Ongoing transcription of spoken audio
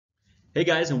Hey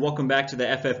guys, and welcome back to the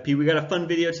FFP. We got a fun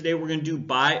video today. We're going to do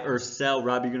buy or sell.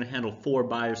 Rob, you're going to handle 4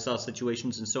 buy or sell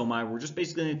situations, and so am I. We're just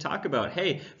basically going to talk about,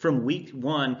 hey, from week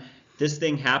 1, this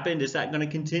thing happened. Is that going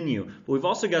to continue? But we've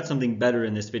also got something better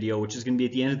in this video, which is going to be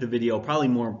at the end of the video. Probably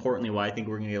more importantly, why I think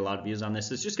we're going to get a lot of views on this.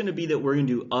 It's just going to be that we're going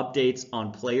to do updates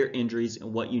on player injuries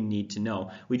and what you need to know.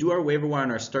 We do our waiver wire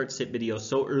and our start sit video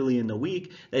so early in the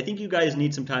week that I think you guys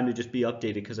need some time to just be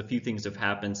updated because a few things have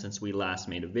happened since we last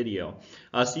made a video.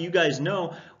 So you guys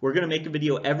know we're going to make a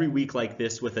video every week like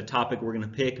this with a topic we're going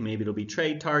to pick. Maybe it'll be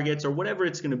trade targets or whatever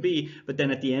it's going to be. But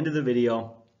then at the end of the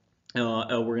video,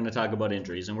 we're going to talk about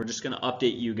injuries, and we're just going to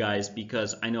update you guys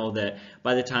because I know that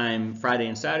by the time Friday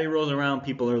and Saturday rolls around,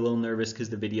 people are a little nervous because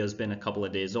the video's been a couple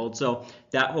of days old. So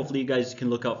that, hopefully you guys can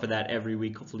look out for that every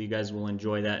week. Hopefully you guys will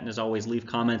enjoy that. And as always, leave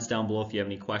comments down below if you have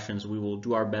any questions. We will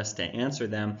do our best to answer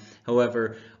them.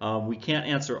 However, we can't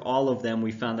answer all of them.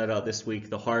 We found that out this week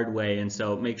the hard way. And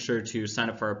so make sure to sign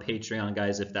up for our Patreon,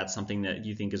 guys, if that's something that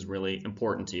you think is really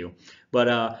important to you.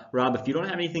 But Rob, if you don't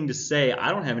have anything to say,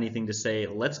 I don't have anything to say.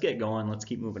 Let's get going. Let's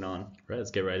keep moving on. Right,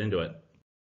 let's get right into it.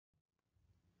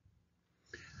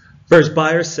 First,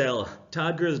 buy or sell.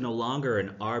 Todd Gurley is no longer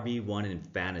an RB1 in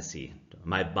fantasy.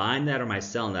 Am I buying that or am I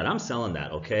selling that? I'm selling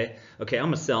that, okay?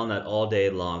 I'm selling that all day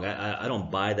long. I don't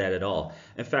buy that at all.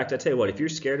 In fact, I tell you what, if you're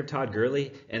scared of Todd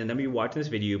Gurley and a number of you watching this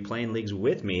video playing leagues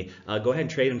with me, go ahead and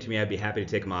trade him to me. I'd be happy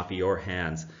to take him off of your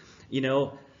hands.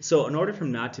 So in order for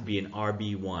him not to be an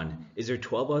RB1, is there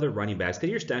 12 other running backs? Because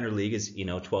your standard league is,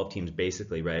 12 teams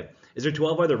basically, right? Is there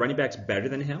 12 other running backs better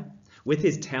than him? With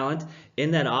his talent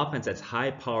in that offense that's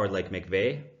high-powered like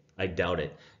McVay, I doubt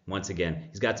it. Once again,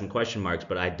 he's got some question marks,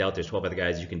 but I doubt there's 12 other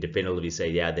guys you can definitively say,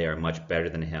 yeah, they are much better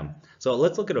than him. So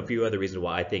let's look at a few other reasons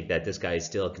why I think that this guy is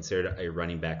still considered a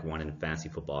running back 1 in fantasy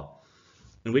football.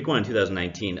 In week 1 in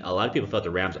 2019, a lot of people felt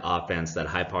the Rams offense, that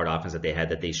high-powered offense that they had,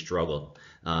 that they struggled.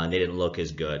 And they didn't look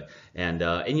as good. And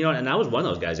I was one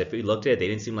of those guys. If we looked at it, they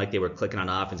didn't seem like they were clicking on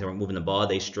offense. They weren't moving the ball.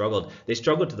 They struggled. They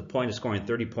struggled to the point of scoring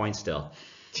 30 points still.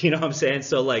 You know what I'm saying?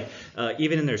 So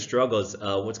even in their struggles,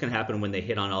 what's going to happen when they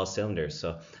hit on all cylinders?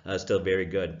 So still very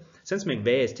good. Since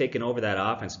McVay has taken over that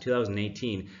offense in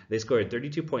 2018, they scored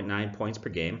 32.9 points per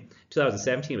game.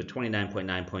 2017 was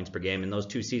 29.9 points per game. In those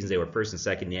 2 seasons, they were first and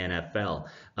second in the NFL.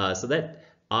 So that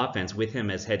offense with him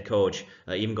as head coach,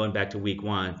 even going back to week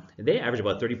 1, they average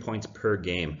about 30 points per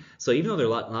game. So even though they're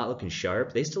not looking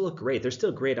sharp, they still look great. They're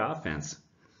still great offense.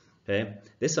 Okay,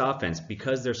 this offense,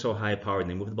 because they're so high powered and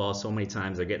they move the ball so many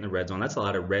times, they're getting the red zone. That's a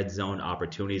lot of red zone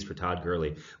opportunities for Todd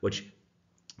Gurley, which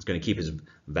is going to keep his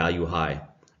value high.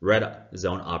 Red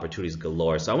zone opportunities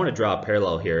galore. So I want to draw a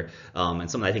parallel here, and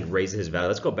something I think raises his value.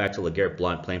 Let's go back to LeGarrette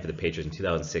Blount playing for the Patriots in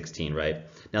 2016, right?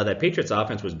 Now that Patriots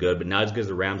offense was good, but not as good as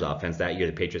the Rams offense. That year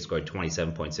the Patriots scored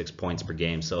 27.6 points per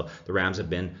game, so the Rams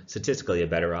have been statistically a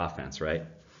better offense, right?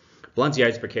 Blount's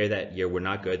yards per carry that year were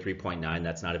not good, 3.9.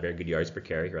 That's not a very good yards per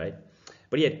carry, right?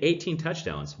 But he had 18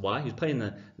 touchdowns. Why? He was playing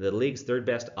the league's 3rd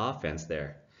best offense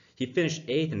there. He finished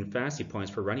 8th in fantasy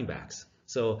points for running backs.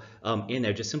 So in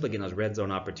there, just simply getting those red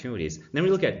zone opportunities. And then we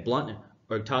look at Blount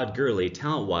or Todd Gurley,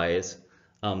 talent-wise.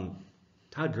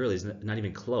 Todd Gurley is not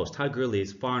even close. Todd Gurley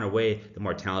is far and away the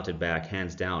more talented back,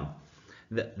 hands down.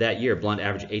 That year, Blount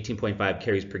averaged 18.5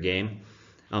 carries per game.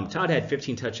 Todd had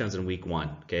 15 touchdowns in week 1.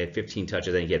 Okay, 15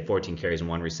 touches, and he had 14 carries and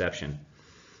 1 reception.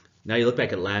 Now you look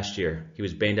back at last year. He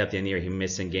was banged up at the end of the year. He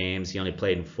missed some games. He only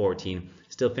played in 14.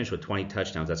 Still finished with 20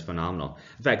 touchdowns. That's phenomenal.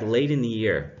 In fact, late in the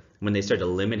year, when they started to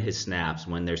limit his snaps,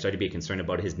 when they started to be concerned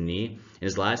about his knee, in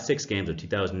his last 6 games of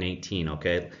 2018,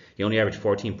 okay, he only averaged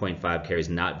 14.5 carries.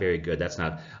 Not very good. That's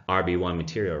not RB1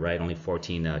 material, right? Only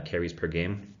 14 carries per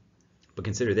game. But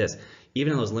consider this.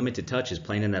 Even in those limited touches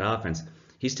playing in that offense,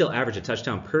 he still averaged a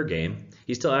touchdown per game.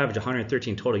 He still averaged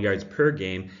 113 total yards per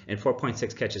game and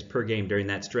 4.6 catches per game during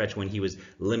that stretch when he was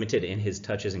limited in his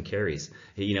touches and carries.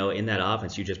 In that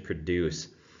offense, you just produce.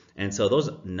 And so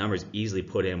those numbers easily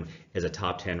put him as a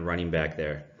top 10 running back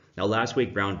there. Now, last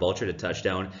week, Brown vultured a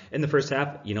touchdown. In the first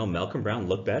half, Malcolm Brown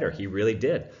looked better. He really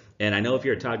did. And I know if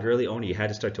you're a Todd Gurley owner, you had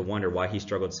to start to wonder why he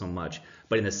struggled so much.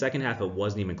 But in the second half, it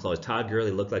wasn't even close. Todd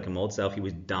Gurley looked like him old self. He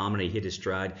was dominant. He hit his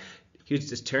stride. He was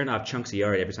just tearing off chunks of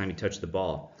yard every time he touched the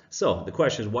ball. So the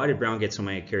question is, why did Brown get so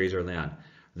many carries early on? Were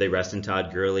they resting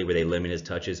Todd Gurley? Were they limiting his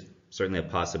touches? Certainly a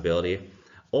possibility.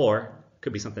 Or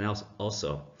could be something else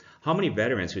also. How many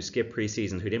veterans who skipped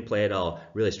preseason, who didn't play at all,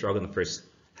 really struggled in the first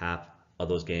half of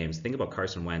those games? Think about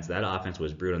Carson Wentz. That offense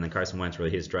was brutal, and then Carson Wentz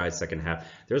really hit his stride second half.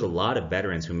 There's a lot of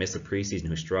veterans who missed the preseason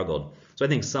who struggled. So I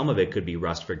think some of it could be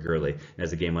rust for Gurley. And as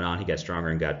the game went on, he got stronger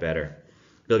and got better.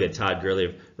 If you look at Todd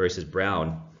Gurley versus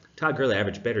Brown, Todd Gurley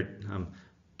averaged better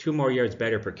 2 more yards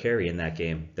better per carry in that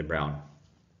game than Brown.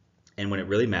 And when it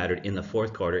really mattered in the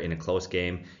fourth quarter in a close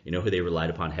game, you know who they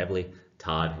relied upon heavily?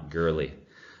 Todd Gurley.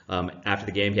 After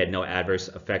the game, he had no adverse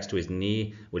effects to his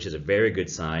knee, which is a very good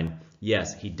sign.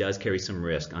 Yes, he does carry some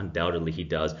risk. Undoubtedly, he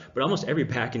does. But almost every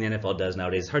back in the NFL does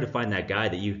nowadays. It's hard to find that guy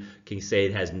that you can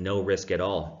say has no risk at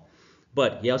all.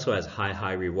 But he also has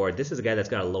high reward. This is a guy that's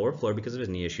got a lower floor because of his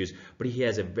knee issues, but he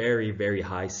has a very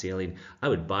high ceiling. I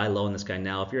would buy low on this guy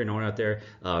now. If you're an owner out there,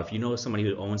 if you know somebody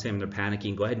who owns him and they're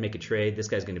panicking, go ahead and make a trade. This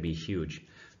guy's going to be huge.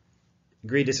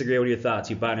 Agree, disagree? What are your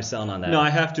thoughts? You buying or selling on that? No, I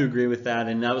have to agree with that,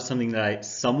 and that was something that I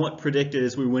somewhat predicted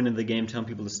as we went into the game, telling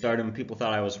people to start him, and people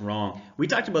thought I was wrong. We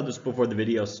talked about this before the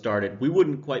video started. We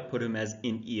wouldn't quite put him as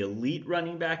an elite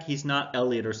running back. He's not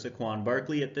Elliott or Saquon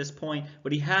Barkley at this point,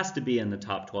 but he has to be in the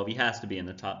top 12. He has to be in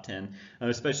the top 10,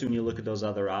 especially when you look at those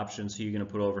other options. Who you're going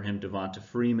to put over him? Devonta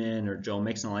Freeman or Joe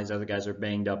Mixon? All these other guys are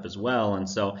banged up as well, and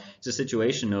so it's a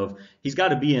situation of he's got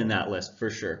to be in that list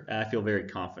for sure. And I feel very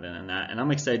confident in that, and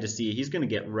I'm excited to see he's going to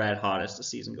get red hot as the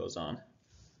season goes on.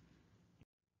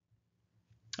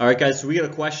 All right, guys, so we got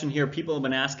a question here. People have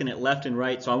been asking it left and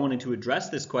right, so I wanted to address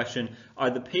this question. Are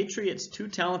the Patriots too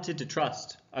talented to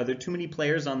trust? Are there too many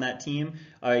players on that team?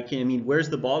 Where's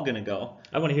the ball going to go?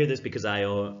 I want to hear this because I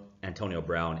own Antonio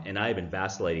Brown, and I've been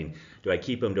vacillating. Do I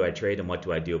keep him? Do I trade him? What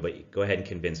do I do? But go ahead and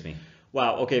convince me.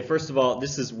 Wow, okay, first of all,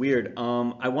 this is weird.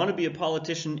 I want to be a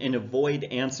politician and avoid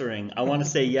answering. I want to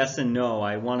say yes and no.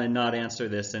 I want to not answer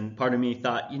this, and part of me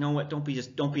thought, you know what, don't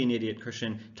be an idiot,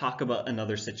 Christian. Talk about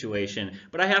another situation.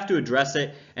 But I have to address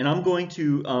it, and I'm going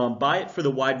to buy it for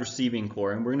the wide receiving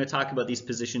core, and we're going to talk about these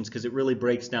positions because it really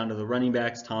breaks down to the running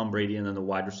backs, Tom Brady, and then the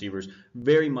wide receivers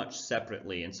very much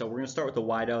separately. And so we're going to start with the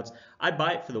wideouts. I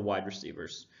buy it for the wide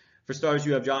receivers. For starters,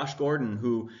 you have Josh Gordon,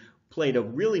 who played a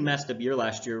really messed up year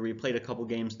last year. We played a couple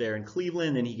games there in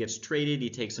Cleveland, and he gets traded. He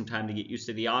takes some time to get used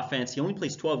to the offense. He only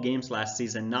plays 12 games last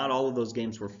season. Not all of those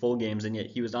games were full games, and yet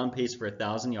he was on pace for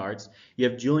 1,000 yards. You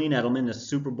have Julian Edelman, the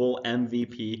Super Bowl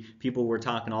MVP. People were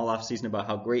talking all offseason about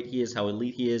how great he is, how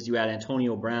elite he is. You had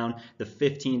Antonio Brown, the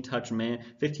 15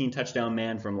 touchdown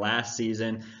man from last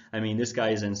season. I mean, this guy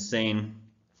is insane.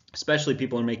 Especially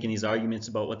people are making these arguments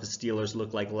about what the Steelers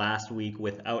looked like last week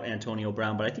without Antonio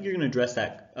Brown. But I think you're going to address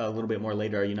that a little bit more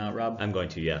later, are you not, Rob? I'm going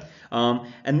to, yeah.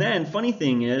 And then, funny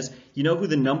thing is, you know who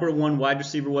the #1 wide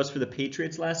receiver was for the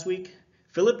Patriots last week?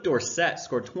 Philip Dorsett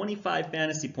scored 25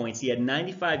 fantasy points. He had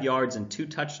 95 yards and 2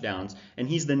 touchdowns, and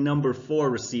he's the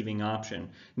 #4 receiving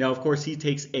option. Now, of course, he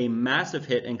takes a massive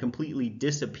hit and completely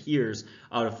disappears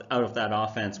out of that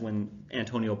offense when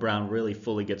Antonio Brown really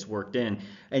fully gets worked in.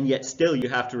 And yet still, you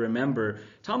have to remember,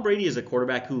 Tom Brady is a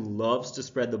quarterback who loves to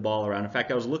spread the ball around. In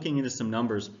fact, I was looking into some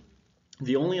numbers.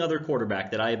 The only other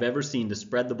quarterback that I have ever seen to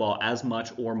spread the ball as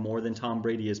much or more than Tom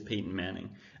Brady is Peyton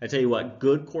Manning. I tell you what,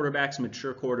 good quarterbacks,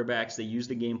 mature quarterbacks, they use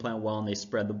the game plan well and they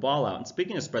spread the ball out. And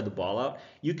speaking of spread the ball out,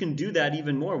 you can do that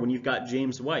even more when you've got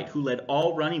James White, who led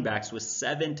all running backs with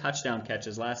 7 touchdown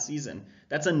catches last season.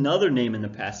 That's another name in the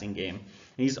passing game.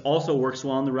 And he also works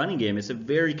well in the running game. It's a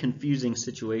very confusing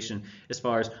situation as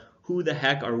far as who the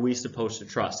heck are we supposed to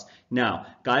trust? Now,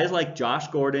 guys like Josh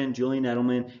Gordon, Julian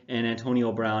Edelman, and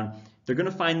Antonio Brown, they're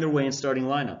going to find their way in starting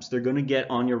lineups. They're going to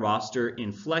get on your roster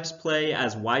in flex play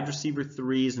as wide receiver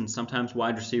 3s and sometimes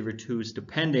wide receiver 2s,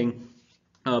 depending.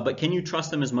 But can you trust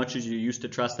them as much as you used to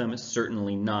trust them?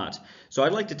 Certainly not. So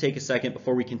I'd like to take a second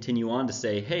before we continue on to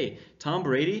say, hey, Tom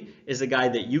Brady is a guy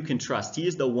that you can trust. He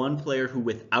is the one player who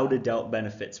without a doubt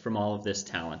benefits from all of this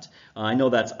talent. I know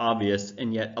that's obvious,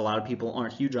 and yet a lot of people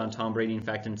aren't huge on Tom Brady. In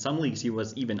fact, in some leagues, he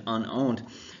was even unowned.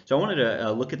 So I wanted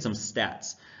to look at some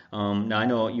stats. Now, I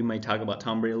know you might talk about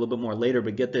Tom Brady a little bit more later,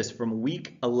 but get this. From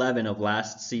week 11 of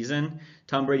last season,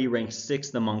 Tom Brady ranked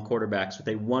 6th among quarterbacks with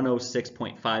a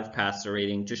 106.5 passer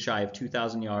rating, just shy of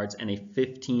 2,000 yards, and a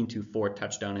 15-4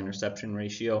 touchdown interception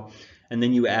ratio. And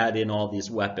then you add in all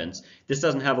these weapons. This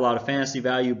doesn't have a lot of fantasy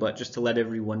value, but just to let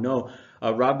everyone know,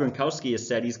 Rob Gronkowski has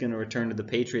said he's going to return to the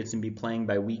Patriots and be playing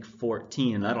by week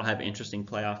 14, and that'll have interesting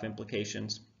playoff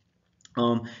implications.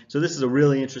 So this is a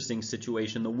really interesting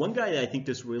situation. The one guy that I think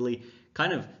this really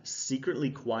kind of secretly,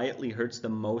 quietly hurts the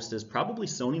most is probably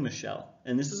Sony Michel.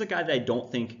 And this is a guy that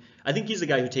I think he's a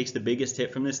guy who takes the biggest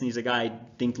hit from this, and he's a guy I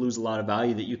think loses a lot of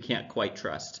value that you can't quite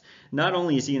trust. Not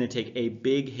only is he going to take a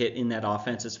big hit in that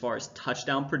offense as far as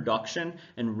touchdown production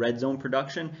and red zone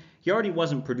production, he already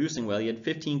wasn't producing well. He had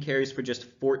 15 carries for just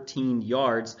 14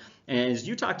 yards. And as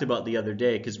you talked about the other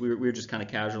day, because we were just kind of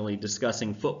casually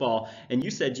discussing football, and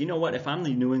you said, you know what, if I'm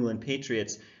the New England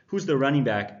Patriots, who's the running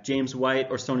back, James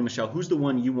White or Sony Michel? Who's the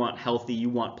one you want healthy, you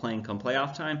want playing come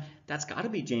playoff time? That's got to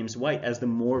be James White as the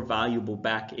more valuable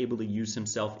back, able to use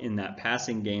himself in that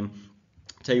passing game.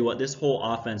 Tell you what, this whole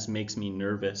offense makes me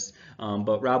nervous.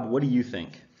 But Rob, what do you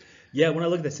think? Yeah, when I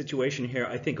look at the situation here,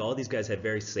 I think all these guys have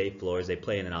very safe floors. They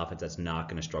play in an offense that's not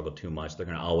going to struggle too much. They're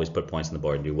going to always put points on the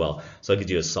board and do well. So it gives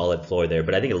you a solid floor there,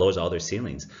 but I think it lowers all their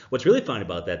ceilings. What's really fun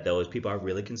about that, though, is people are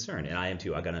really concerned, and I am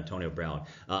too. I got Antonio Brown.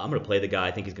 I'm going to play the guy.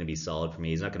 I think he's going to be solid for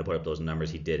me. He's not going to put up those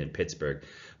numbers he did in Pittsburgh.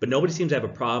 But nobody seems to have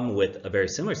a problem with a very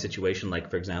similar situation, like,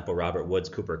 for example, Robert Woods,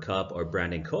 Cooper Kupp, or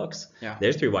Brandon Cooks. Yeah.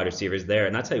 There's 3 wide receivers there,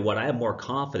 and I'll tell you what, I have more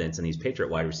confidence in these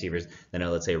Patriot wide receivers than,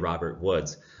 let's say, Robert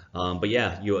Woods. But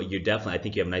yeah, you definitely, I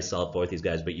think you have a nice solid floor with these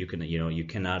guys, but you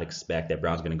cannot expect that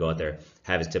Brown's going to go out there,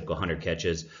 have his typical 100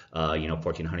 catches,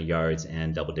 1,400 yards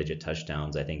and double-digit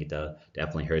touchdowns. I think it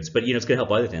definitely hurts. But it's going to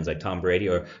help other things like Tom Brady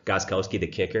or Gostkowski, the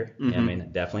kicker. Mm-hmm. I mean,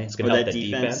 definitely it's going to help that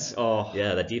defense. Oh.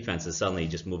 Yeah, that defense has suddenly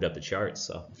just moved up the charts.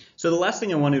 So the last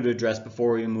thing I wanted to address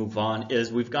before we move on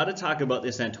is we've got to talk about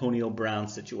this Antonio Brown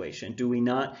situation. Do we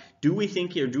not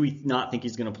think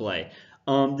he's going to play?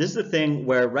 This is the thing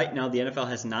where right now the NFL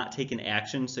has not taken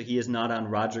action, so he is not on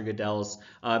Roger Goodell's,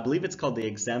 I believe it's called the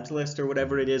exempt list or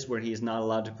whatever it is, where he is not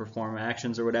allowed to perform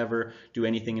actions or whatever, do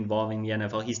anything involving the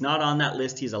NFL. He's not on that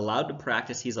list. He's allowed to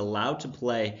practice. He's allowed to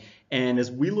play. And as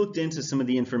we looked into some of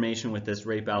the information with this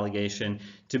rape allegation,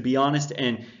 to be honest,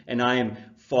 and I am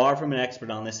far from an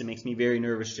expert on this, it makes me very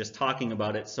nervous just talking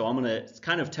about it. So I'm going to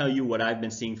kind of tell you what I've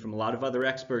been seeing from a lot of other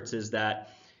experts is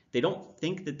that they don't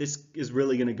think that this is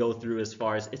really going to go through as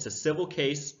far as it's a civil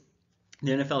case.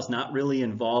 The NFL is not really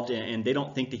involved, and they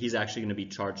don't think that he's actually going to be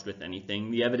charged with anything.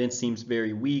 The evidence seems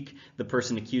very weak. The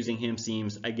person accusing him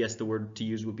seems, I guess the word to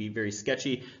use would be very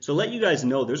sketchy. So let you guys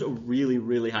know there's a really,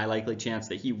 really high likely chance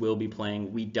that he will be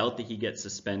playing. We doubt that he gets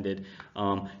suspended.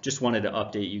 Just wanted to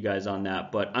update you guys on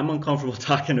that, but I'm uncomfortable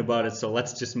talking about it, so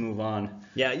let's just move on.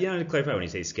 Yeah, to clarify, when you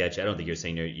say sketch, I don't think you're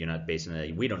saying you're not basing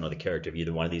it. We don't know the character of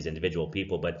either one of these individual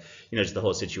people, but just the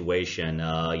whole situation.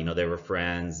 They were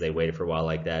friends. They waited for a while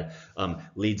like that.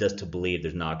 Leads us to believe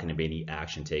there's not going to be any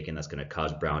action taken that's going to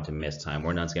cause Brown to miss time.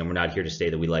 We're not here to say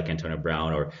that we like Antonio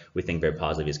Brown or we think very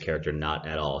positive of his character, not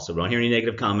at all. So we don't hear any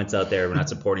negative comments out there. We're not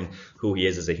supporting who he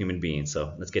is as a human being.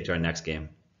 So let's get to our next game.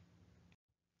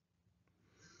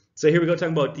 So here we go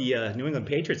talking about the New England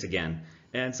Patriots again.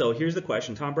 And so here's the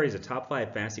question. Tom Brady is a top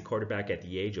 5 fantasy quarterback at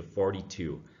the age of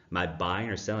 42. Am I buying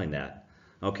or selling that?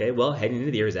 Okay, well, heading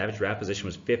into the year, his average draft position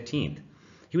was 15th.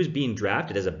 He was being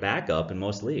drafted as a backup in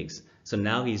most leagues. So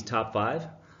now he's top 5.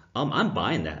 I'm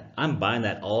buying that. I'm buying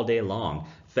that all day long.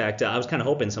 In fact, I was kind of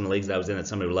hoping in some of the leagues that I was in that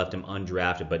somebody would left him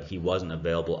undrafted, but he wasn't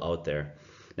available out there.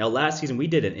 Now, last season, we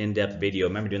did an in-depth video.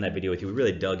 Remember doing that video with you? We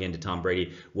really dug into Tom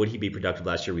Brady. Would he be productive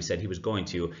last year? We said he was going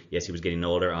to. Yes, he was getting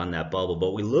older on that bubble. But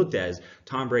what we looked at is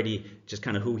Tom Brady, just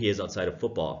kind of who he is outside of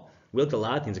football. We looked at a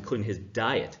lot of things, including his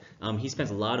diet. He spends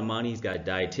a lot of money. He's got a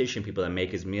dietitian, people that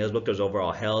make his meals, looked at his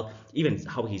overall health, even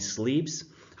how he sleeps,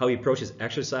 how he approaches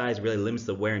exercise, really limits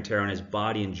the wear and tear on his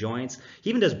body and joints. He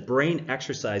even does brain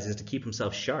exercises to keep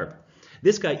himself sharp.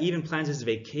 This guy even plans his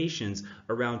vacations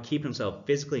around keeping himself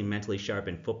physically and mentally sharp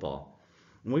in football.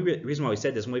 And the reason why we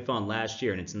said this, when we found last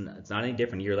year, and it's not any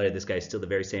different a year later, this guy is still the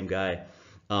very same guy.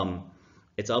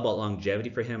 It's all about longevity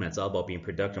for him, and it's all about being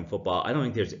productive in football. I don't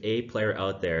think there's a player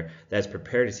out there that's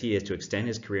prepared as he is to extend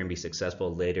his career and be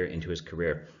successful later into his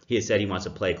career. He has said he wants to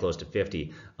play close to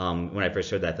 50. When I first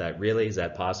heard that, I thought, really, is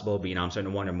that possible? But I'm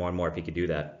starting to wonder more and more if he could do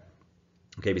that.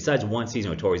 Okay, besides one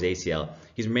season with tore his ACL,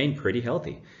 he's remained pretty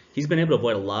healthy. He's been able to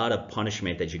avoid a lot of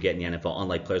punishment that you get in the NFL,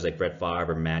 unlike players like Brett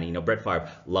Favre or Manny. Brett Favre,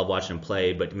 loved watching him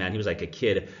play, but man, he was like a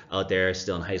kid out there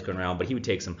still in high school around, but he would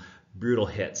take some brutal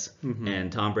hits. Mm-hmm.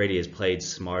 And Tom Brady has played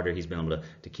smarter. He's been able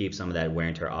to keep some of that wear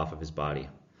and tear off of his body.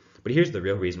 But here's the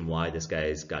real reason why this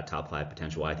guy's got top 5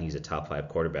 potential, why I think he's a top 5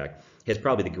 quarterback. He has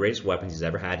probably the greatest weapons he's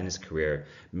ever had in his career,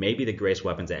 maybe the greatest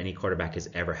weapons that any quarterback has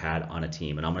ever had on a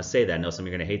team. And I'm going to say that. I know some of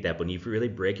you are going to hate that, but when you really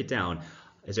break it down,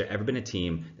 has there ever been a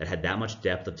team that had that much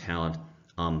depth of talent?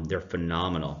 They're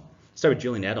phenomenal. Start with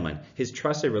Julian Edelman, his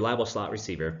trusted, reliable slot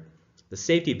receiver, the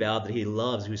safety valve that he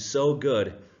loves, who's so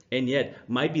good, and yet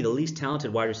might be the least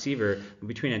talented wide receiver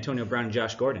between Antonio Brown and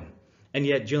Josh Gordon. And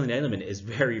yet Julian Edelman is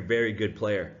very, very good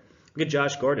player. Look at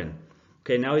Josh Gordon.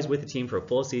 Okay, now he's with the team for a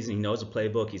full season. He knows the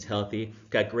playbook. He's healthy.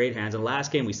 Got great hands. In the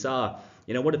last game we saw,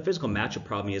 what a physical matchup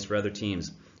problem he is for other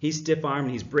teams. He's stiff-armed.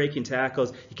 He's breaking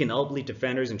tackles. He can outlead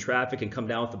defenders in traffic and come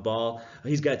down with the ball.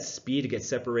 He's got speed to get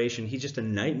separation. He's just a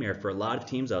nightmare for a lot of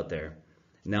teams out there.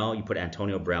 Now you put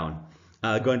Antonio Brown.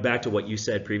 Going back to what you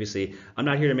said previously, I'm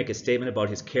not here to make a statement about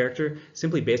his character,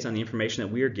 simply based on the information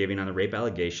that we are giving on the rape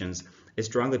allegations. it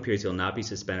strongly appears he'll not be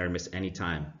suspended or miss any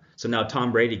time. So now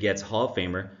Tom Brady gets Hall of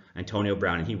Famer Antonio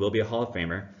Brown, and he will be a Hall of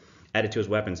Famer, added to his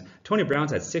weapons. Antonio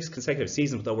Brown's had 6 consecutive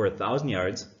seasons with over 1,000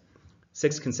 yards,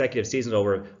 6 consecutive seasons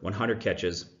over 100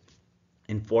 catches,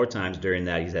 and 4 times during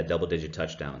that he's had double-digit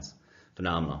touchdowns.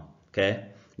 Phenomenal. Okay?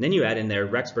 And then you add in there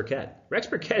Rex Burkhead. Rex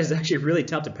Burkhead is actually a really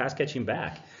talented pass-catching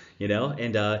back, you know,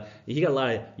 and he got a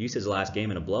lot of usage last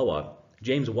game in a blowout.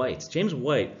 James White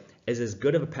is as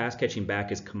good of a pass-catching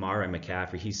back as Kamara and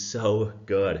McCaffrey. He's so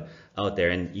good out there.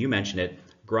 And you mentioned it.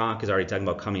 Gronk is already talking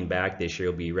about coming back this year.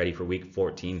 He'll be ready for Week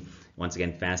 14. Once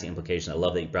again, fantasy implications. I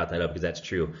love that you brought that up because that's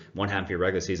true. Won't happen for your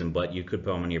regular season, but you could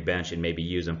put him on your bench and maybe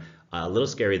use him. A little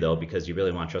scary, though, because you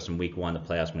really want to trust him Week 1, the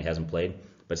playoffs, when he hasn't played.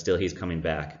 But still, he's coming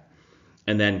back.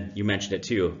 And then you mentioned it,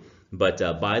 too.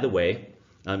 But by the way,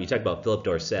 you talked about Philip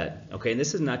Dorsett. Okay, and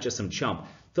this is not just some chump.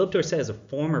 Philip Dorsett is a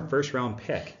former first-round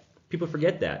pick. People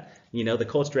forget that. You know, the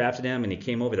Colts drafted him, and he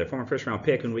came over. Their former first-round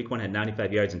pick in Week 1 had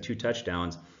 95 yards and 2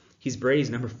 touchdowns. He's Brady's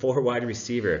number 4 wide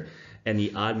receiver and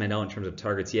the odd man out in terms of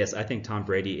targets. Yes, I think Tom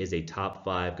Brady is a top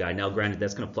 5 guy. Now, granted,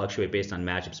 that's going to fluctuate based on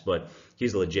matchups, but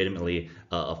he's legitimately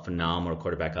a phenomenal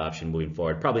quarterback option moving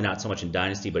forward. Probably not so much in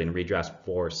Dynasty, but in redrafts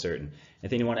for certain.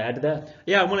 Anything you want to add to that?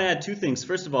 Yeah, I want to add 2 things.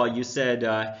 First of all, you said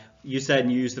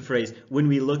and you used the phrase, when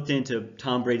we looked into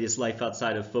Tom Brady's life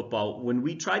outside of football. When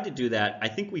we tried to do that, I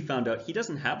think we found out he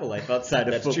doesn't have a life outside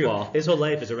of football. That's true. His whole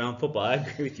life is around football. I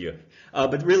agree with you.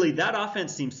 But really, that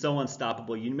offense seems so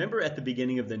unstoppable. You remember at the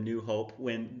beginning of the New Hope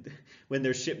when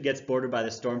their ship gets boarded by the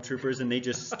stormtroopers and they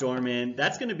just storm in?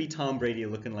 That's going to be Tom Brady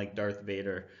looking like Darth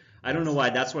Vader. I don't know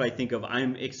why. That's what I think of.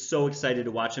 I'm so excited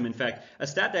to watch him. In fact, a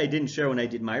stat that I didn't share when I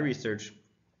did my research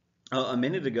a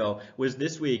minute ago was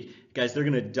this week, guys, they're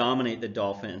going to dominate the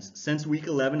Dolphins. Since week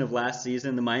 11 of last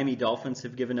season, the Miami Dolphins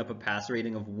have given up a pass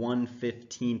rating of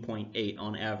 115.8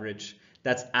 on average.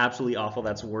 That's absolutely awful.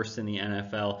 That's worse than the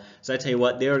NFL. So I tell you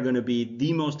what, they are going to be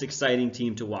the most exciting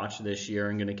team to watch this year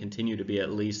and going to continue to be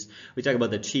at least. We talk about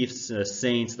the Chiefs, the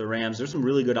Saints, the Rams. There's some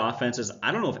really good offenses.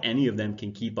 I don't know if any of them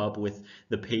can keep up with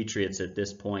the Patriots at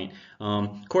this point.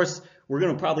 Of course, we're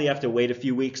going to probably have to wait a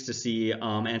few weeks to see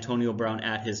Antonio Brown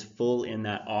at his full in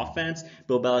that offense.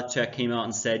 Bill Belichick came out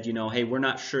and said, you know, hey, we're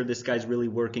not sure this guy's really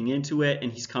working into it,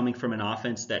 and he's coming from an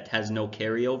offense that has no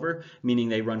carryover, meaning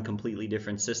they run completely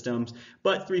different systems.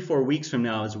 But 3-4 weeks from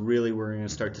now is really where we're going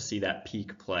to start to see that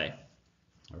peak play.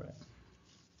 All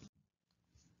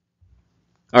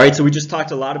right, so we just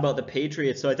talked a lot about the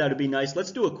Patriots, so I thought it'd be nice.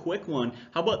 Let's do a quick one.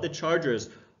 How about the Chargers?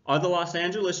 Are the Los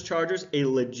Angeles Chargers a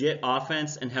legit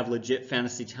offense and have legit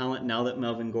fantasy talent now that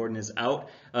Melvin Gordon is out?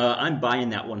 I'm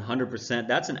buying that 100%.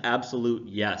 That's an absolute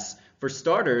yes. For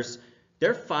starters,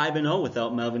 they're 5-0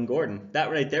 without Melvin Gordon. That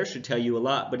right there should tell you a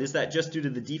lot. But is that just due to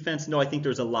the defense? No, I think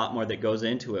there's a lot more that goes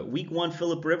into it. Week 1,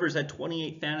 Phillip Rivers had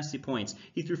 28 fantasy points.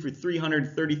 He threw for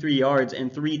 333 yards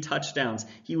and 3 touchdowns.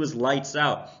 He was lights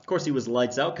out. Of course, he was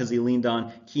lights out because he leaned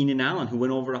on Keenan Allen, who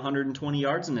went over 120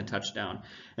 yards and a touchdown.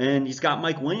 And he's got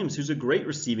Mike Williams, who's a great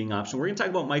receiving option. We're going to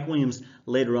talk about Mike Williams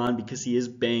later on because he is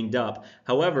banged up.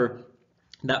 However,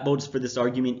 that bodes for this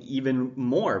argument even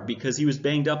more because he was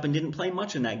banged up and didn't play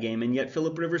much in that game, and yet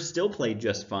Phillip Rivers still played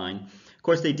just fine. Of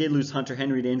course, they did lose Hunter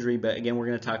Henry to injury, but again, we're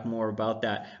going to talk more about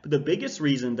that. But the biggest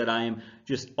reason that I am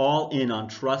just all in on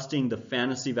trusting the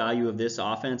fantasy value of this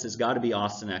offense has got to be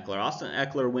Austin Eckler. Austin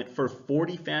Eckler went for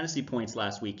 40 fantasy points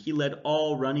last week. He led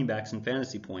all running backs in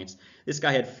fantasy points. This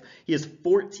guy has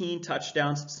 14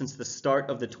 touchdowns since the start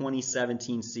of the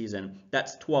 2017 season.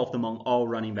 That's 12th among all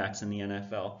running backs in the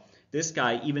NFL. This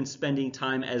guy, even spending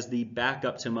time as the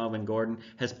backup to Melvin Gordon,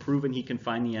 has proven he can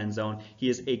find the end zone. He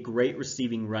is a great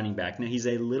receiving running back. Now, he's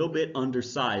a little bit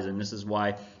undersized, and this is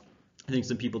why I think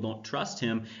some people don't trust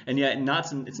him, and yet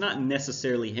it's not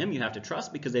necessarily him you have to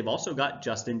trust because they've also got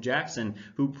Justin Jackson,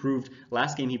 who proved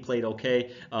last game he played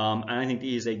okay, and I think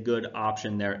he is a good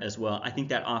option there as well. I think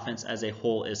that offense as a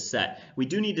whole is set. We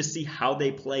do need to see how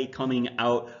they play coming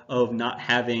out of not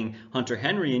having Hunter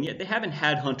Henry, and yet they haven't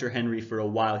had Hunter Henry for a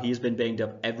while. He's been banged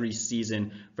up every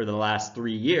season for the last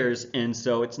 3 years, and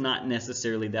so it's not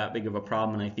necessarily that big of a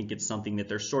problem, and I think it's something that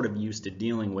they're sort of used to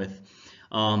dealing with.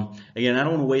 Again, I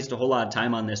don't want to waste a whole lot of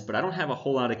time on this, but I don't have a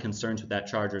whole lot of concerns with that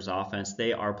Chargers offense.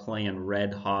 They are playing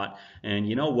red hot. And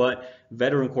you know what?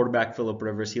 Veteran quarterback Phillip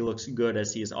Rivers, he looks good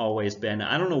as he has always been.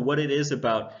 I don't know what it is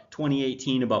about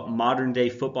 2018, about modern day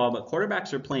football, but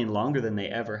quarterbacks are playing longer than they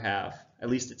ever have. At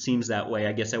least it seems that way.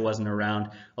 I guess I wasn't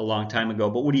around a long time ago.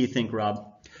 But what do you think,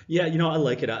 Rob? Yeah, I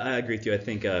like it. I agree with you. I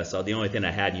think so. The only thing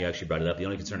I had, and you actually brought it up, the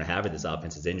only concern I have with this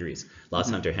offense is injuries. Lost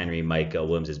Hmm. Hunter Henry, Mike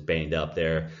Williams is banged up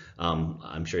there.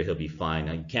 I'm sure he'll be fine.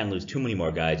 You can't lose too many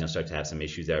more guys. You'll start to have some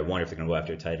issues there. I wonder if they're going to go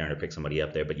after a tight end or pick somebody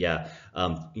up there. But yeah,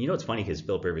 it's funny because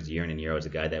Philip Rivers year in and year out is a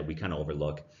guy that we kind of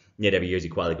overlook. Yet every year he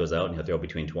quietly goes out and he'll throw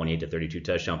between 28 to 32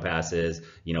 touchdown passes,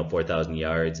 4,000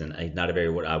 yards, and not a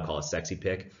very what I would call a sexy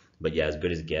pick, but yeah, as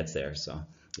good as it gets there. So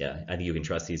yeah, I think you can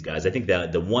trust these guys. I think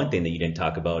that the one thing that you didn't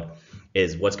talk about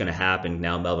is what's going to happen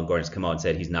now. Melvin Gordon's come out and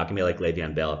said he's not going to be like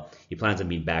Le'Veon Bell. He plans on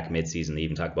being back midseason. They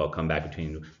even talk about comeback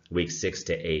between week 6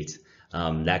 to 8.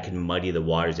 That can muddy the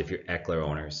waters if you're Eckler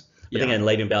owners. But Yeah. again,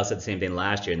 Le'Veon Bell said the same thing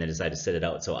last year and then decided to sit it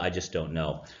out. So I just don't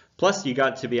know. Plus, you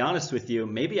got to be honest with you,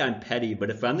 maybe I'm petty, but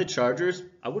if I'm the Chargers,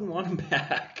 I wouldn't want him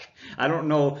back. I don't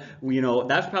know,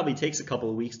 that probably takes a couple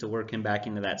of weeks to work him back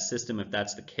into that system if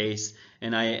that's the case.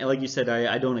 And like you said,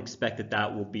 I don't expect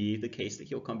that will be the case, that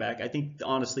he'll come back. I think,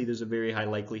 honestly, there's a very high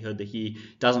likelihood that he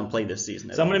doesn't play this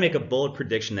season. So I'm going to make a bold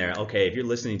prediction there. Okay, if you're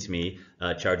listening to me,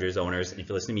 Chargers owners, and if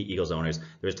you're listening to me, Eagles owners,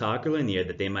 there's talk early in the year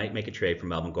that they might make a trade for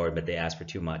Melvin Gordon, but they ask for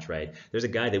too much, right? There's a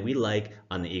guy that we like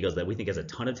on the Eagles that we think has a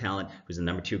ton of talent, who's the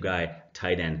number 2 guy,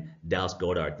 tight end, Dallas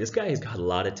Goedert. This guy has got a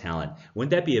lot of talent.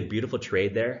 Wouldn't that be a beautiful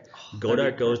trade there?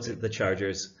 Goedert goes to the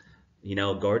Chargers.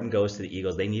 Gordon goes to the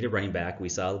Eagles. They need a running back. We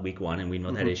saw week 1, and we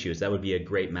know that issues. That would be a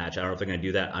great match. I don't know if they're going to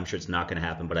do that. I'm sure it's not going to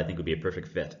happen, but I think it would be a perfect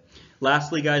fit.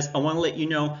 Lastly, guys, I want to let you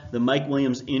know the Mike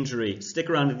Williams injury. Stick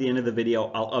around at the end of the video.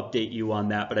 I'll update you on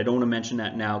that, but I don't want to mention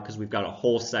that now because we've got a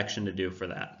whole section to do for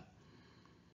that.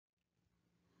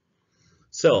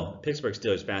 So, Pittsburgh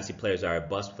Steelers fantasy players are a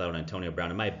bust without Antonio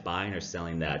Brown. Am I buying or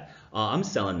selling that? I'm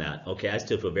selling that. Okay, I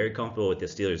still feel very comfortable with the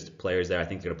Steelers players there. I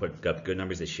think they're going to put up good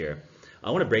numbers this year.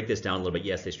 I want to break this down a little bit.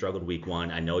 Yes, they struggled week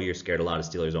 1. I know you're scared a lot of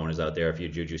Steelers owners out there. If you're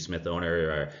a Juju Smith owner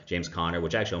or James Conner,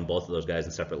 which I actually own both of those guys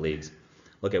in separate leagues.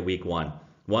 Look at week 1.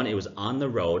 It was on the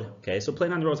road. Okay, so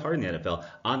playing on the road is hard in the NFL.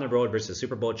 On the road versus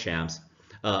Super Bowl champs.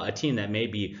 A team that may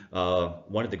be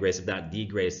one of the greatest, if not the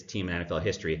greatest team in NFL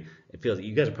history. It feels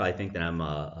you guys are probably think that I'm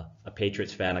a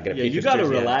Patriots fan. I got a Patriots you got to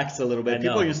jersey. relax a little bit.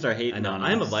 People are gonna start hating I know. on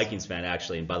I'm a us. Vikings fan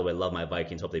actually, and by the way, love my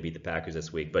Vikings. Hope they beat the Packers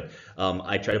this week. But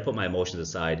I try to put my emotions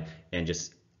aside and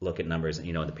just look at numbers. And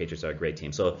the Patriots are a great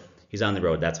team. So he's on the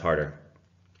road. That's harder.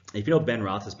 If you know Ben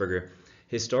Roethlisberger,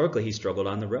 historically he struggled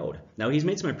on the road. Now he's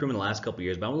made some improvement in the last couple of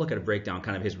years, but I want to look at a breakdown,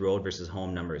 kind of his road versus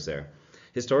home numbers there.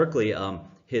 Historically,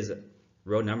 his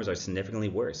road numbers are significantly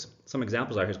worse. Some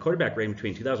examples are his quarterback rating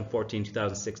between 2014 and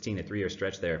 2016, a 3-year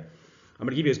stretch there. I'm going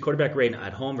to give you his quarterback rating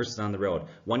at home versus on the road.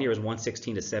 1 year was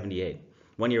 116 to 78.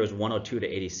 1 year was 102 to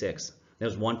 86. That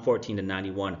was 114 to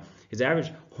 91. His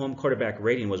average home quarterback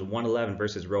rating was 111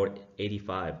 versus road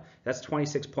 85. That's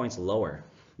 26 points lower.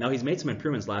 Now, he's made some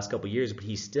improvements the last couple of years, but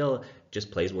he still just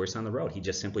plays worse on the road. He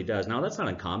just simply does. Now, that's not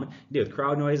uncommon. You deal with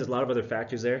crowd noise. There's a lot of other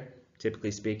factors there,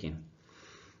 typically speaking.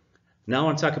 Now I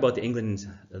want to talk about the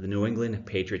New England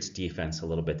Patriots defense a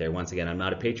little bit there. Once again, I'm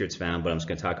not a Patriots fan, but I'm just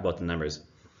going to talk about the numbers.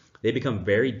 They become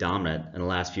very dominant in the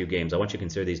last few games. I want you to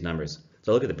consider these numbers.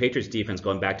 So look at the Patriots defense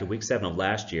going back to week 7 of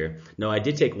last year. No, I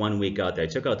did take 1 week out there. I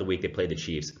took out the week they played the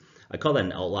Chiefs. I call that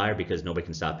an outlier because nobody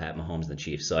can stop Pat Mahomes and the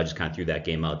Chiefs. So I just kind of threw that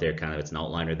game out there. Kind of it's an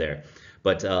outliner there.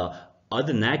 But other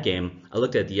than that game, I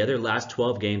looked at the other last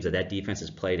 12 games that defense has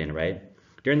played in, right?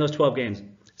 During those 12 games,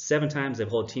 7 times they've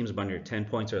held teams under 10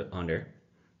 points or under.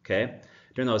 Okay?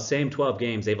 During those same 12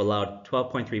 games, they've allowed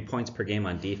 12.3 points per game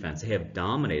on defense. They have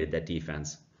dominated that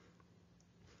defense.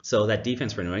 So that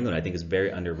defense for New England, I think, is very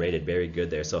underrated, very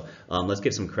good there. So let's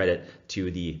give some credit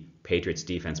to the Patriots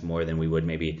defense more than we would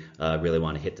maybe really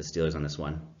want to hit the Steelers on this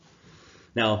one.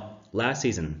 Now, last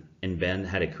season, and Ben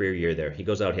had a career year there. He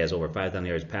goes out, he has over 5,000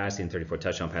 yards passing, 34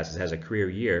 touchdown passes, has a career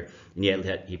year, and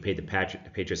yet he paid the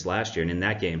Patriots last year. And in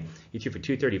that game, he threw for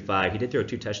 235. He did throw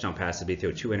 2 touchdown passes, but he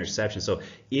threw 2 interceptions. So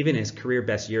even his career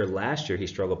best year last year, he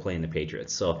struggled playing the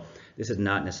Patriots. So this is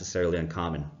not necessarily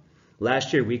uncommon.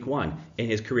 Last year, week 1, in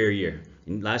his career year.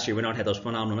 And last year, we don't have those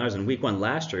phenomenal numbers. In week 1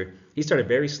 last year, he started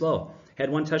very slow.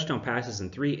 Had 1 touchdown passes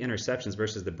and 3 interceptions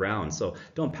versus the Browns. So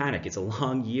don't panic. It's a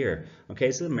long year. Okay,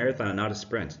 it's a marathon and not a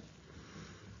sprint.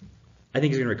 I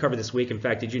think he's going to recover this week. In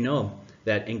fact, did you know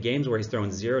that in games where he's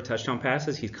thrown 0 touchdown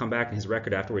passes, he's come back and his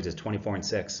record afterwards is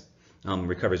 24-6.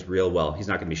 Recovers real well. He's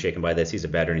not going to be shaken by this. He's a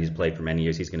veteran. He's played for many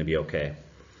years. He's going to be okay.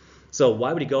 So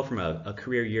why would he go from a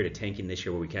career year to tanking this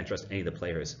year where we can't trust any of the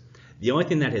players? The only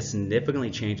thing that has significantly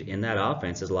changed in that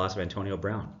offense is the loss of Antonio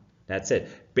Brown. That's it.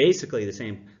 Basically,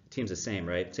 the team's the same,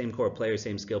 right? Same core players,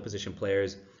 same skill position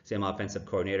players, same offensive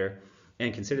coordinator.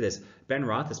 And consider this: Ben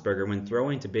Roethlisberger, when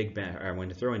throwing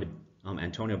to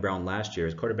Antonio Brown last year,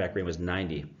 his quarterback rating was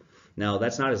 90. Now,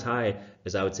 that's not as high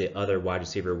as I would say other wide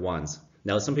receiver ones.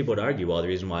 Now, some people would argue, well, the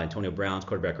reason why Antonio Brown's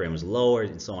quarterback rating was lower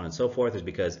and so on and so forth is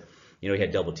because, he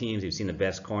had double teams. You've seen the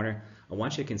best corner. I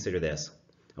want you to consider this.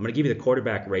 I'm going to give you the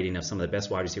quarterback rating of some of the best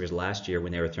wide receivers last year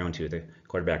when they were thrown to the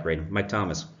quarterback rating. Mike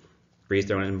Thomas, Breeze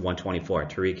thrown in 124.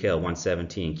 Tyreek Hill,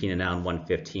 117. Keenan Allen,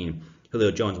 115. Julio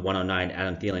Jones, 109.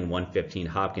 Adam Thielen, 115.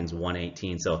 Hopkins,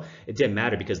 118. So it didn't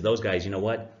matter because those guys, you know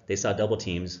what? They saw double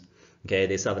teams. Okay,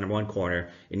 they saw the number one corner,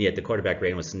 and yet the quarterback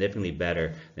rating was significantly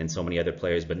better than so many other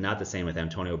players, but not the same with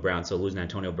Antonio Brown. So losing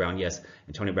Antonio Brown, yes,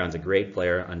 Antonio Brown's a great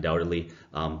player, undoubtedly.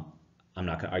 I'm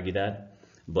not going to argue that,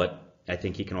 but I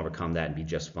think he can overcome that and be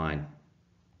just fine.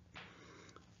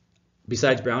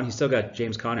 Besides Brown, he's still got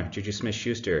James Conner, Juju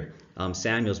Smith-Schuster,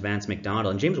 Samuels, Vance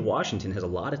McDonald, and James Washington has a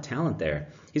lot of talent there.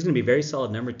 He's going to be a very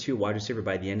solid number 2 wide receiver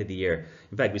by the end of the year.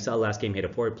 In fact, we saw last game he had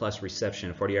a 40-plus reception,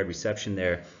 a 40-yard reception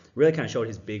there. Really kind of showed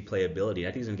his big playability.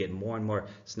 I think he's going to get more and more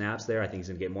snaps there. I think he's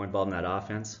going to get more involved in that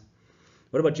offense.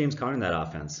 What about James Conner in that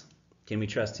offense? Can we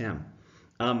trust him?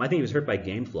 I think he was hurt by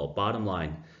game flow. Bottom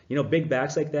line, big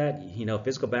backs like that,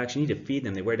 physical backs, you need to feed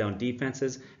them. They wear down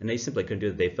defenses, and they simply couldn't do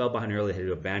it. They fell behind early, had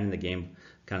to abandon the game,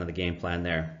 kind of the game plan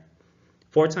there.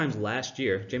 4 times last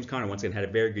year, James Conner once again had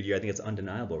a very good year. I think it's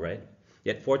undeniable, right?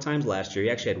 Yet 4 times last year,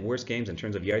 he actually had worse games in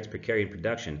terms of yards per carry and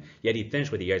production. Yet he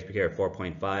finished with a yards per carry of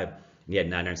 4.5, and he had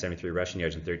 973 rushing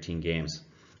yards in 13 games.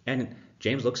 And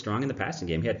James looked strong in the passing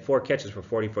game. He had 4 catches for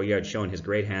 44 yards, showing his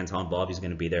great hands, how involved he's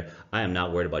going to be there. I am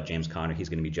not worried about James Conner. He's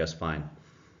going to be just fine.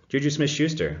 Juju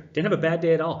Smith-Schuster didn't have a bad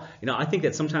day at all. I think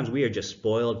that sometimes we are just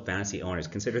spoiled fantasy owners.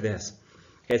 Consider this.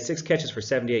 He had 6 catches for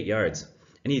 78 yards.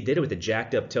 And he did it with a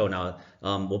jacked up toe. Now,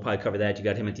 we'll probably cover that. You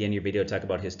got him at the end of your video, talk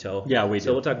about his toe. Yeah, we do.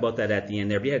 So we'll talk about that at the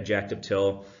end there. But he had a jacked up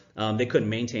toe. They couldn't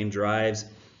maintain drives.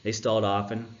 They stalled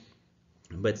often.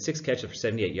 But 6 catches for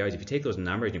 78 yards, if you take those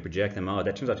numbers and you project them out,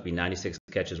 that turns out to be 96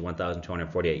 catches,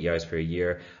 1,248 yards for a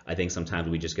year. I think sometimes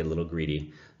we just get a little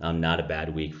greedy. Not a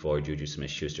bad week for Juju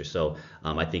Smith-Schuster. So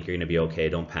I think you're going to be okay.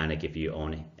 Don't panic if you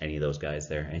own any of those guys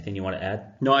there. Anything you want to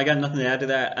add? No, I got nothing to add to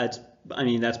that.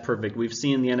 That's perfect. We've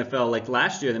seen the NFL, like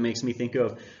last year, that makes me think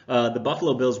of the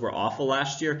Buffalo Bills were awful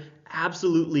last year.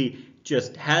 Absolutely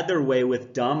just had their way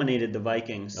with, dominated the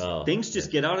Vikings. Things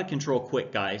just get out of control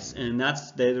quick, guys, and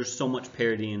there's so much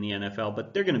parity in the NFL,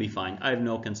 but they're going to be fine. I have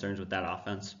no concerns with that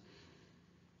offense.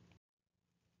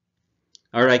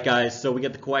 All right, guys, so we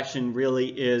get the question really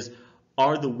is,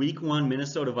 are the Week 1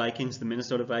 Minnesota Vikings the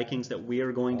Minnesota Vikings that we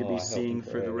are going to be seeing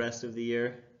for the rest of the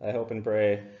year? I hope and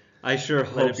pray. I sure Let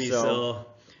hope it be so.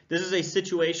 This is a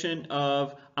situation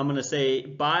of, I'm going to say,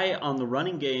 buy on the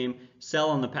running game,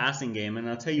 sell on the passing game, and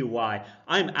I'll tell you why.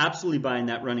 I'm absolutely buying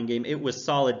that running game. It was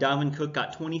solid. Dalvin Cook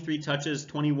got 23 touches,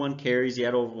 21 carries. He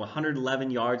had over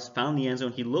 111 yards, found the end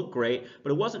zone. He looked great,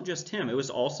 but it wasn't just him. It was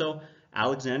also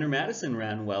Alexander Mattison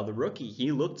ran well, the rookie.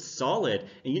 He looked solid.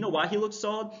 And you know why he looked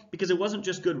solid? Because it wasn't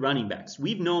just good running backs.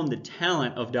 We've known the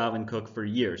talent of Dalvin Cook for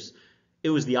years. It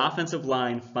was the offensive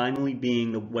line finally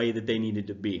being the way that they needed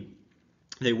to be.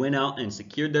 They went out and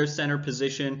secured their center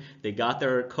position. They got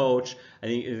their coach. I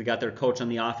think they got their coach on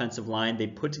the offensive line. They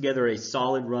put together a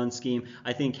solid run scheme.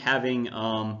 I think having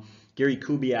Gary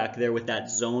Kubiak there with that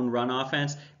zone run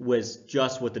offense was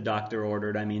just what the doctor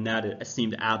ordered. That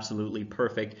seemed absolutely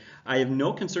perfect. I have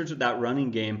no concerns with that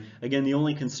running game. Again, the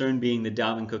only concern being the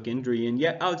Dalvin Cook injury, and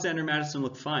yet Alexander Mattison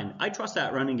looked fine. I trust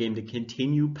that running game to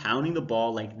continue pounding the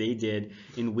ball like they did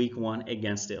in Week 1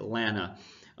 against Atlanta.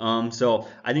 So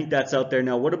I think that's out there.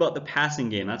 Now, what about the passing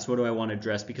game? That's what I want to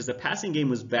address, because the passing game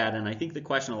was bad, and I think the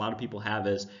question a lot of people have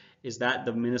is that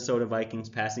the Minnesota Vikings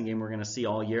passing game we're going to see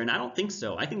all year? And I don't think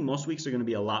so. I think most weeks are going to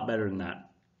be a lot better than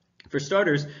that. For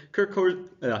starters, Kirk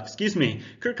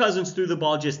Cousins threw the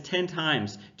ball just 10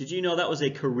 times. Did you know that was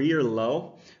a career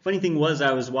low? Funny thing was,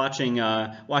 I was watching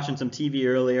some TV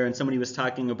earlier, and somebody was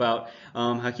talking about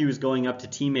how he was going up to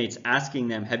teammates asking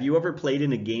them, have you ever played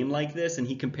in a game like this? And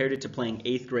he compared it to playing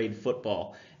 8th grade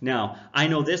football. Now, I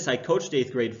know this. I coached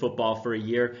 8th grade football for a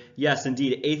year. Yes,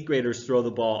 indeed, 8th graders throw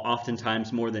the ball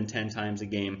oftentimes more than 10 times a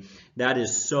game. That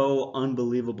is so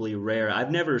unbelievably rare. I've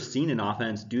never seen an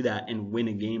offense do that and win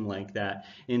a game like that.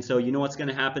 And so you know what's going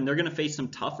to happen? They're going to face some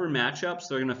tougher matchups.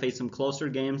 They're going to face some closer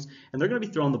games, and they're going to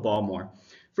be throwing the ball more.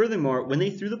 Furthermore, when they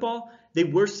threw the ball, they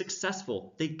were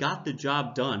successful. They got the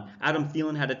job done. Adam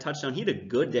Thielen had a touchdown. He had a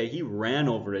good day. He ran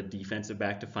over a defensive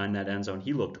back to find that end zone.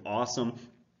 He looked awesome.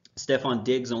 Stefon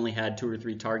Diggs only had 2 or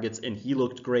 3 targets, and he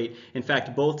looked great. In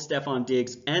fact, both Stefon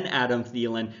Diggs and Adam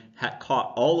Thielen had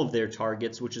caught all of their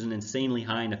targets, which is an insanely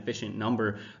high and efficient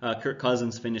number. Kirk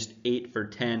Cousins finished 8 for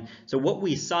 10. So what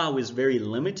we saw was very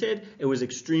limited. It was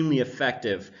extremely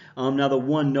effective. Now the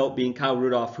one note being Kyle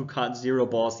Rudolph, who caught 0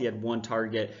 balls. He had 1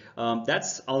 target.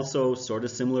 That's also sort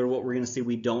of similar to what we're going to see.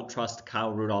 We don't trust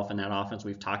Kyle Rudolph in that offense.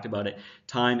 We've talked about it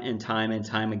time and time and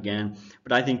time again.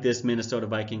 But I think this Minnesota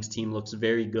Vikings team looks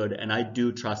very good, and I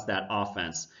do trust that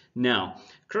offense. Now,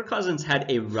 Kirk Cousins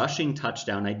had a rushing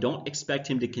touchdown. I don't expect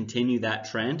him to continue that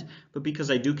trend, but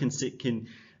because I do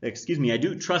I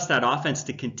do trust that offense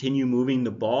to continue moving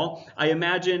the ball. I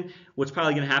imagine what's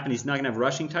probably going to happen, he's not going to have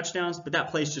rushing touchdowns, but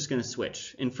that play's just going to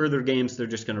switch. In further games, they're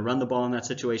just going to run the ball in that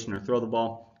situation or throw the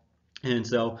ball. And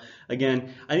so,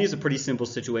 again, I think it's a pretty simple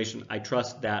situation. I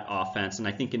trust that offense. And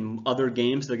I think in other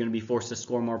games, they're going to be forced to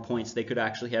score more points. They could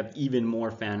actually have even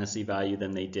more fantasy value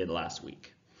than they did last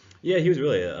week. Yeah, he was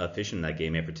really efficient in that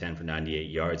game, 8 for 10 for 98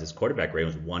 yards. His quarterback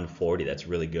rating was 140. That's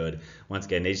really good. Once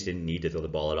again, they just didn't need to throw the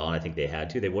ball at all. And I think they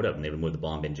had to. They would have, and they would have moved the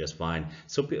ball and been just fine.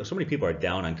 So many people are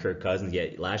down on Kirk Cousins.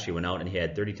 Yet last year went out and he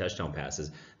had 30 touchdown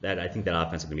passes. I think that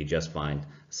offense is going to be just fine.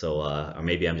 So, or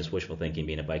maybe I'm just wishful thinking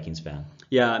being a Vikings fan.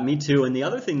 Yeah, me too. And the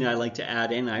other thing that I like to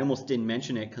add in, I almost didn't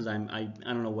mention it because I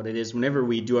don't know what it is. Whenever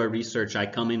we do our research, I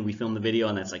come in, we film the video,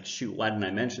 and that's like, shoot, why didn't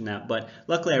I mention that? But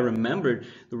luckily I remembered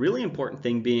the really important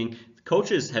thing being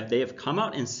coaches have come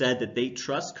out and said that they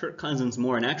trust Kirk Cousins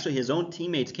more, and actually his own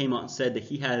teammates came out and said that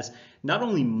he has not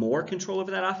only more control over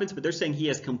that offense, but they're saying he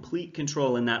has complete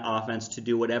control in that offense to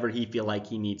do whatever he feel like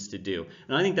he needs to do.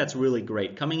 And I think that's really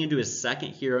great. Coming into his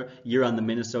second year on the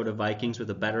Minnesota Vikings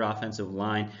with a better offensive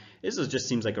line, just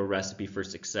seems like a recipe for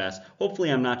success.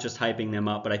 Hopefully I'm not just hyping them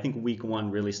up, but I think week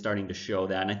 1 really starting to show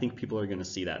that, and I think people are going to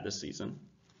see that this season.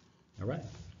 All right.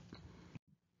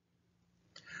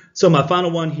 So my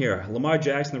final one here, Lamar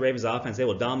Jackson, the Ravens offense, they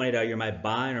will dominate out. Am I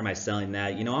buying or am I selling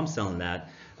that? I'm selling that.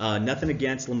 Nothing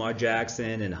against Lamar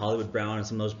Jackson and Hollywood Brown and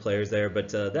some of those players there, but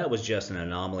that was just an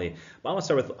anomaly. But I want to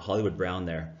start with Hollywood Brown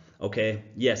there. Okay,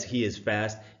 yes, he is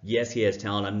fast. Yes, he has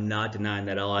talent. I'm not denying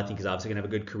that at all. I think he's obviously going to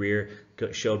have a good career,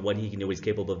 showed what he can do, what he's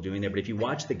capable of doing there. But if you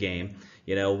watch the game,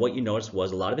 what you noticed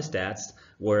was a lot of his stats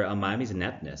were Miami's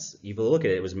ineptness. If you look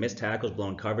at it, it was missed tackles,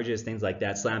 blown coverages, things like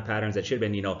that, slam patterns that should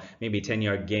have been, maybe a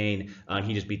 10-yard gain.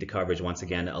 He just beat the coverage once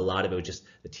again. A lot of it was just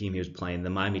the team he was playing. The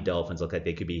Miami Dolphins look like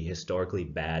they could be historically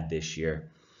bad this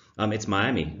year. It's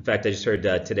Miami. In fact, I just heard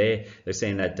today they're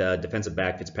saying that defensive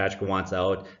back Fitzpatrick wants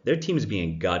out. Their team is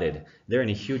being gutted. They're in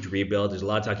a huge rebuild. There's a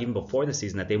lot of talk even before the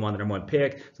season that they want the #1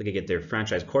 pick so they could get their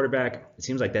franchise quarterback. It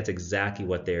seems like that's exactly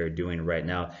what they're doing right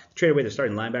now. They traded away their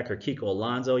starting linebacker Kiko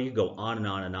Alonso. You go on and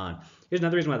on and on. Here's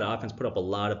another reason why the offense put up a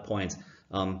lot of points.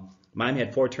 Miami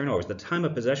had 4 turnovers. The time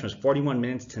of possession was 41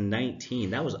 minutes to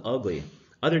 19. That was ugly.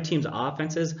 Other teams'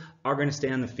 offenses are going to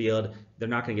stay on the field. They're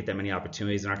not going to get that many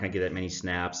opportunities. They're not going to get that many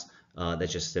snaps.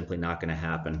 That's just simply not going to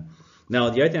happen.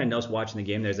 Now, the other thing I noticed watching the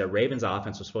game there is that Ravens'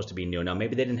 offense was supposed to be new. Now,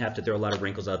 maybe they didn't have to throw a lot of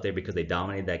wrinkles out there because they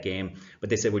dominated that game,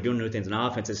 but they said we're doing new things in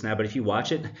offenses now. But if you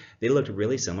watch it, they looked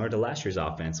really similar to last year's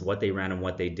offense, what they ran and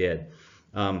what they did.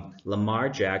 Lamar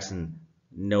Jackson,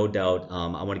 no doubt,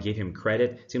 I want to give him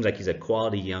credit. Seems like he's a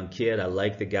quality young kid. I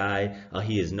like the guy.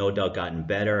 He has no doubt gotten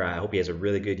better. I hope he has a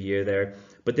really good year there.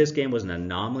 But this game was an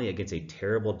anomaly against a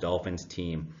terrible Dolphins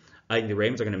team. I think the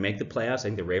Ravens are going to make the playoffs. I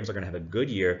think the Ravens are going to have a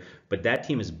good year. But that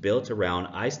team is built around,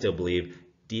 I still believe,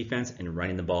 defense and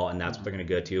running the ball, and that's what they're going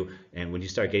to go to. And when you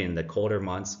start getting the colder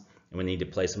months and when they need to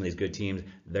play some of these good teams,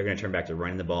 they're going to turn back to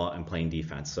running the ball and playing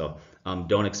defense. So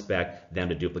don't expect them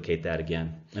to duplicate that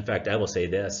again. In fact, I will say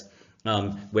this.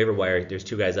 Waiver wire, there's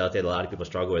 2 guys out there that a lot of people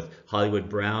struggle with, Hollywood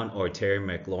Brown or Terry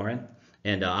McLaurin.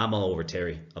 And I'm all over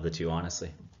Terry of the 2,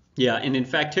 honestly. Yeah, and in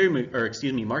fact,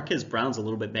 Marquez Brown's a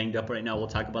little bit banged up right now. We'll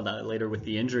talk about that later with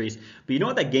the injuries. But you know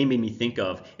what that game made me think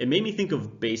of? It made me think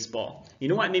of baseball. You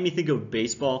know why it made me think of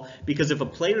baseball? Because if a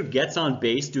player gets on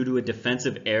base due to a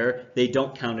defensive error, they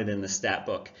don't count it in the stat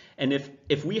book. And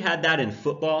if we had that in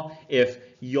football, if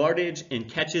yardage and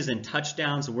catches and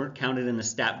touchdowns weren't counted in the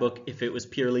stat book, if it was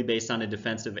purely based on a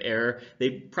defensive error,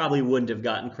 they probably wouldn't have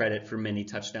gotten credit for many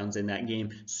touchdowns in that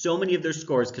game. So many of their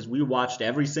scores, because we watched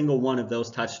every single one of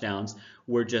those touchdowns,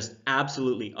 were just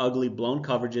absolutely ugly, blown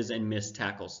coverages and missed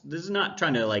tackles. This is not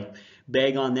trying to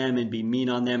bag on them and be mean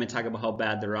on them and talk about how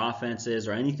bad their offense is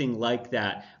or anything like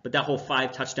that. But that whole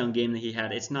 5 touchdown game that he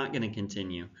had, it's not going to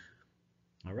continue.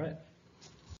 All right.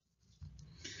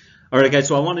 All right, guys,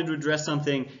 so I wanted to address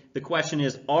something. The question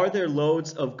is, are there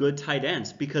loads of good tight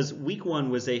ends? Because week one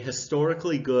was a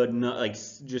historically good,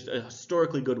 just a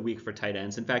historically good week for tight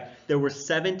ends. In fact, there were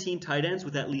 17 tight ends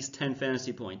with at least 10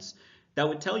 fantasy points. That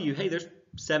would tell you, hey, there's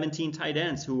 17 tight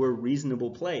ends who were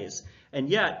reasonable plays. And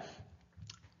yet,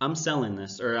 I'm selling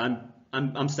this, or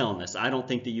I'm selling this. I don't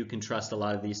think that you can trust a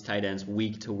lot of these tight ends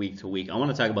week to week to week. I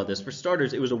want to talk about this. For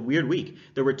starters, it was a weird week.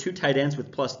 There were 2 tight ends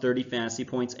with plus 30 fantasy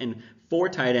points and 4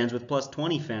 tight ends with plus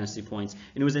 20 fantasy points.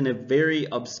 And it was in a very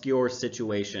obscure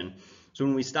situation. So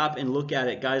when we stop and look at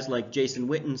it, guys like Jason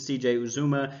Witten, CJ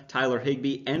Uzuma, Tyler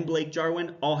Higbee, and Blake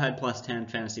Jarwin all had plus 10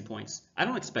 fantasy points. I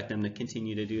don't expect them to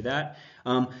continue to do that.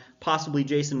 Possibly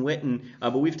Jason Witten,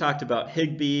 but we've talked about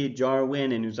Higbee,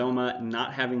 Jarwin, and Uzuma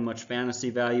not having much fantasy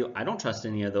value. I don't trust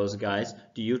any of those guys.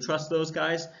 Do you trust those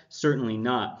guys? Certainly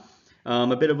not.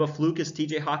 A bit of a fluke is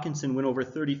TJ Hawkinson went over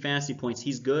 30 fantasy points.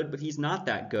 He's good, but he's not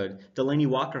that good. Delaney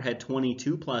Walker had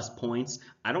 22 plus points.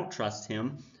 I don't trust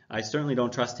him. I certainly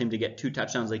don't trust him to get 2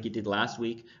 touchdowns like he did last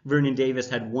week. Vernon Davis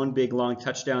had 1 big long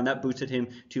touchdown. That boosted him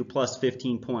to plus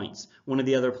 15 points. One of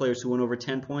the other players who went over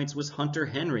 10 points was Hunter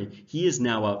Henry. He is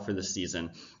now out for the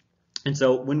season. And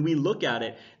so when we look at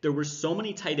it, there were so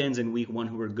many tight ends in week one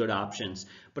who were good options.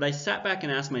 But I sat back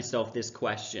and asked myself this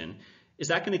question. Is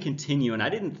that going to continue? And I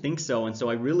didn't think so. And so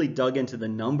I really dug into the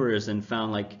numbers and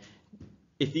found like,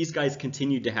 if these guys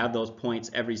continued to have those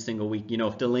points every single week,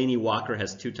 if Delaney Walker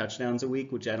has 2 touchdowns a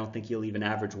week, which I don't think he'll even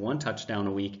average 1 touchdown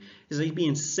a week, he'd be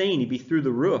insane. He'd be through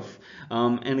the roof.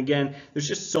 And again, there's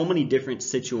just so many different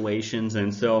situations.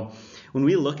 And so when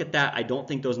we look at that, I don't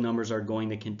think those numbers are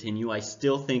going to continue. I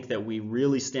still think that we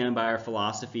really stand by our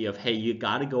philosophy of, hey, you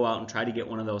got to go out and try to get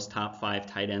one of those top 5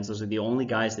 tight ends. Those are the only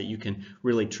guys that you can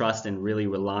really trust and really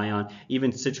rely on.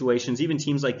 Even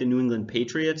teams like the New England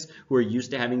Patriots, who are used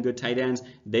to having good tight ends,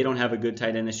 they don't have a good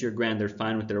tight end this year. Granted, they're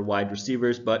fine with their wide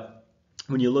receivers, but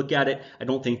when you look at it, I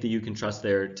don't think that you can trust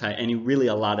a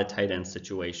lot of tight end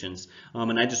situations.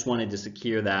 And I just wanted to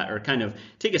secure that, or kind of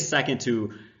take a second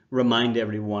to remind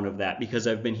everyone of that, because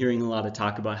I've been hearing a lot of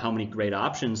talk about how many great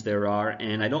options there are,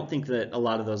 and I don't think that a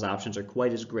lot of those options are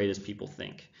quite as great as people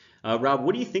think. Rob,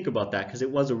 what do you think about that? Because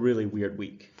it was a really weird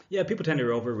week. Yeah, people tend to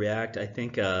overreact. I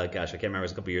think, I can't remember, it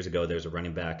was a couple years ago, there was a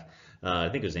running back, I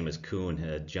think his name was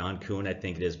Kuhn, John Kuhn, I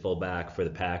think it is, fullback for the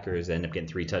Packers, ended up getting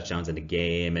 3 touchdowns in a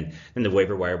game, and then the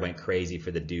waiver wire went crazy for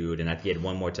the dude, and I think he had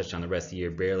 1 more touchdown the rest of the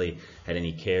year, barely had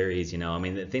any carries,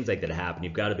 things like that happen.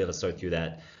 You've got to be able to sort through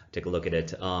that. Take a look at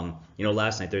it.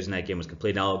 Last night, Thursday night game was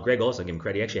complete. Now, Greg Olsen, give him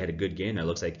credit. He actually had a good game. It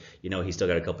looks like, he's still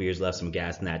got a couple years left, some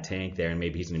gas in that tank there, and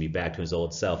maybe he's going to be back to his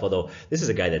old self. Although this is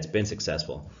a guy that's been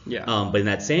successful. Yeah. But in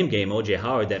that same game, O.J.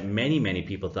 Howard, that many, many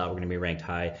people thought were going to be ranked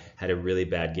high, had a really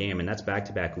bad game, and that's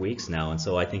back-to-back weeks now. And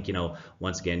so I think,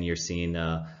 once again, you're seeing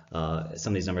some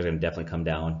of these numbers are going to definitely come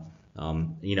down.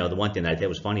 The one thing that I thought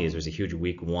was funny is there's a huge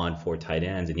week 1 for tight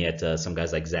ends, and yet some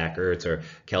guys like Zach Ertz or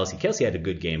Kelsey. Kelsey had a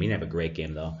good game. He didn't have a great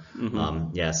game, though.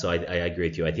 Mm-hmm. So I agree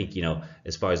with you. I think,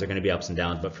 as far as they're going to be ups and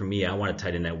downs, but for me, I want a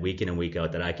tight end that week in and week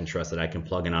out that I can trust, that I can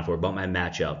plug in on for about my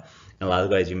matchup. And a lot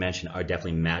of the guys you mentioned are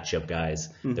definitely matchup guys.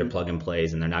 Mm-hmm. They're plug and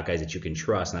plays, and they're not guys that you can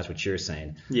trust, and that's what you're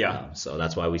saying. Yeah. So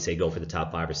that's why we say go for the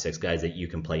top 5 or 6 guys that you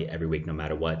can play every week no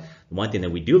matter what. The one thing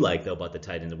that we do like, though, about the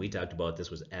tight end that we talked about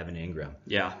this was Evan Ingram.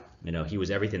 Yeah. He was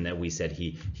everything that we said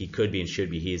he could be and should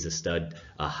be. He's a stud,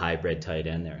 a hybrid tight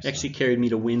end there. So. Actually carried me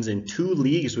to wins in 2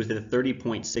 leagues with a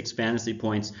 30.6 fantasy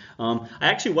points. I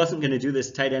actually wasn't going to do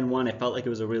this tight end one. I felt like it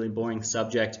was a really boring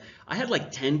subject. I had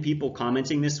like 10 people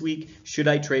commenting this week, should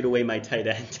I trade away my tight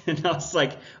end? And I was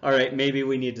like, all right, maybe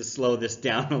we need to slow this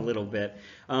down a little bit.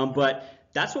 But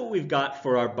that's what we've got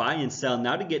for our buy and sell.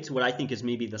 Now to get to what I think is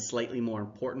maybe the slightly more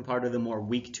important part of the more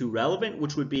week 2 relevant,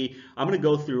 which would be, I'm going to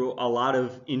go through a lot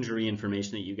of injury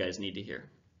information that you guys need to hear.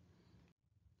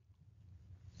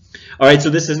 All right, so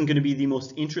this isn't going to be the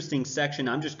most interesting section.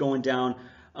 I'm just going down,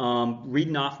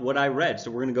 reading off what I read.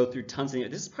 So we're going to go through tons of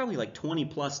names. This is probably like 20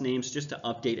 plus names just to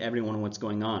update everyone on what's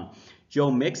going on. Joe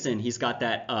Mixon, he's got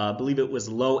that, I believe it was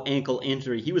low ankle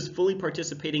injury. He was fully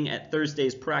participating at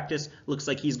Thursday's practice. Looks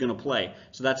like he's going to play.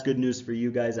 So that's good news for you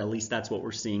guys. At least that's what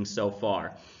we're seeing so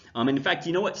far. And in fact,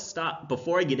 you know what? Stop.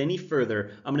 Before I get any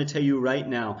further, I'm going to tell you right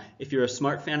now, if you're a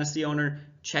smart fantasy owner,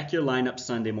 check your lineup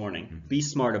Sunday morning. Be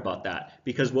smart about that,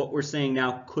 because what we're saying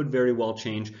now could very well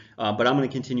change. But I'm going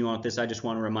to continue on with this. I just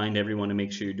want to remind everyone to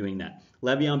make sure you're doing that.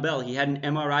 Le'Veon Bell, he had an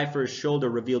MRI for his shoulder,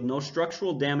 revealed no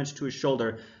structural damage to his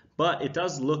shoulder, but it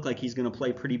does look like he's going to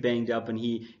play pretty banged up, and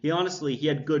he honestly, he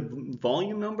had good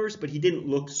volume numbers, but he didn't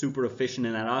look super efficient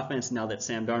in that offense. Now that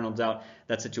Sam Darnold's out,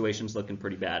 that situation's looking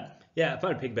pretty bad. Yeah, if I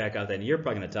would piggyback off that, and you're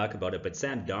probably going to talk about it, but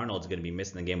Sam Darnold's going to be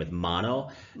missing the game with mono,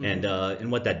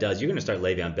 and what that does, you're going to start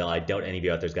Le'Veon Bell. I doubt any of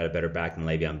you out there's got a better back than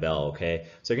Le'Veon Bell, okay?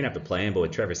 So you're going to have to play him, but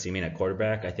with Trevor Siemian at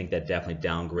quarterback, I think that definitely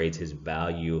downgrades his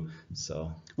value.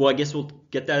 So Well, I guess we'll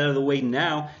get that out of the way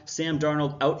now. Sam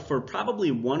Darnold out for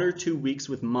probably 1 or 2 weeks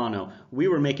with mono. We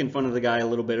were making fun of the guy a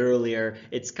little bit earlier.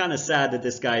 It's kind of sad that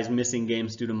this guy is missing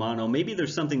games due to mono. Maybe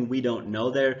there's something we don't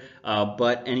know there,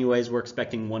 but anyways, we're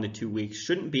expecting 1 to 2 weeks.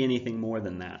 Shouldn't be anything more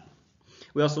than that.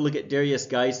 We also look at Darius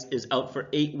Geis is out for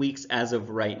 8 weeks as of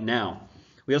right now.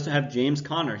 We also have James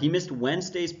Conner. He missed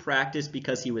Wednesday's practice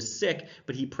because he was sick,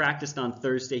 but he practiced on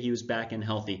Thursday. He was back and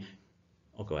healthy.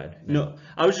 Oh, go ahead. No,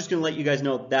 I was just going to let you guys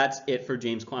know that's it for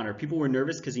James Conner. People were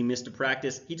nervous because he missed a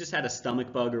practice. He just had a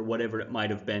stomach bug or whatever it might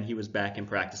have been. He was back and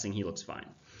practicing. He looks fine.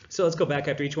 So let's go back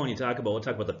after each one you talk about. We'll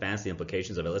talk about the fantasy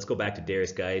implications of it. Let's go back to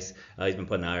Darius Geis. He's been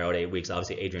putting the IR out 8 weeks.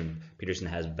 Obviously, Adrian Peterson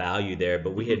has value there,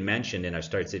 but we had mentioned in our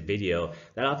start-sit video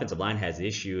that offensive line has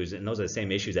issues, and those are the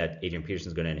same issues that Adrian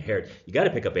Peterson's going to inherit. You got to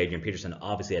pick up Adrian Peterson.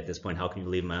 Obviously, at this point, how can you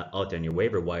leave him out there on your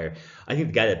waiver wire? I think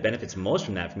the guy that benefits most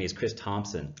from that for me is Chris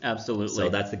Thompson. Absolutely. So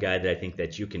that's the guy that I think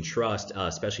that you can trust,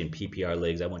 especially in PPR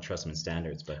leagues. I won't trust him in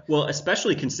standards, but well,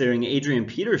 especially considering Adrian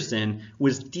Peterson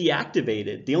was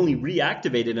deactivated. They only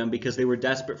reactivated him because they were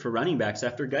desperate for running backs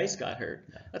after Geis got hurt.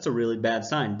 That's a really bad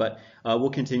sign. But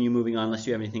we'll continue moving on unless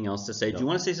you have anything else to say. Do you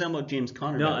want to say something about James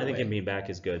Conner? No, I think him being back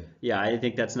is good. Yeah, I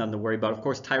think that's nothing to worry about. Of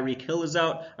course, Tyreek Hill is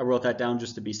out. I wrote that down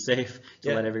just to be safe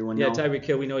to let everyone know. Yeah, Tyreek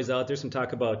Hill, we know he's out. There's some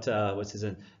talk about what's his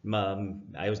name?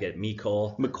 I always get it,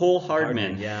 Mecole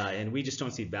Hardman. Yeah, and we just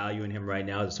don't see value in him right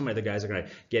now. So many other guys are going to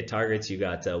get targets. You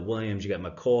got Williams, you got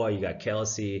McCoy, you got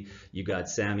Kelsey, you got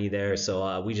Sammy there.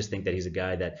 So we just think that he's a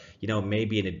guy that may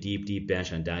be in a deep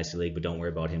bench on Dynasty League, but don't worry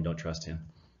about him. Don't trust him.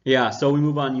 Yeah, so we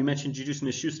move on. You mentioned Juju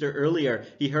Smith-Schuster earlier.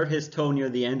 He hurt his toe near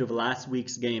the end of last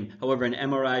week's game. However, an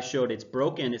MRI showed it's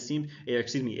broken.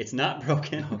 It's not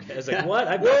broken. Okay, I was like, what?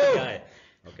 I've got the guy.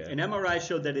 Okay. An MRI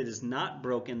showed that it is not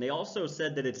broken. They also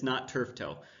said that it's not turf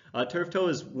toe. Turf toe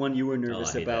is one you were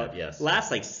nervous about. That, yes. Last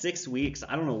like 6 weeks.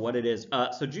 I don't know what it is.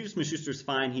 So Juju Smith-Schuster's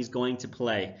fine. He's going to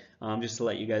play. Just to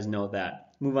let you guys know that.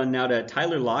 Move on now to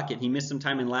Tyler Lockett. He missed some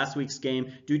time in last week's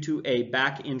game due to a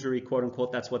back injury, quote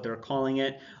unquote. That's what they're calling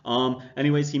it.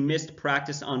 Anyways, he missed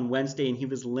practice on Wednesday and he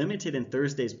was limited in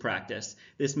Thursday's practice.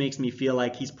 This makes me feel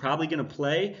like he's probably going to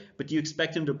play, but do you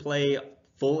expect him to play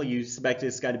full? You expect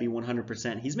this guy to be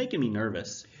 100%. He's making me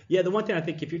nervous. Yeah, the one thing I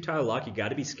think if you're Tyler Lockett, you got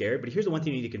to be scared. But here's the one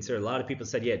thing you need to consider. A lot of people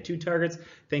said he had 2 targets.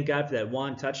 Thank God for that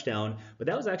 1 touchdown. But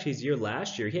that was actually his year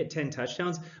last year. He had 10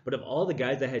 touchdowns. But of all the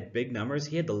guys that had big numbers,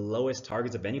 he had the lowest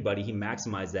targets of anybody. He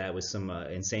maximized that with some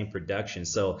insane production.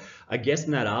 So I guess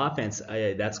in that offense,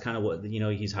 that's kind of what,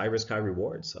 he's high risk, high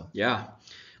reward. So yeah.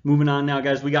 Moving on now,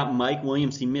 guys, we got Mike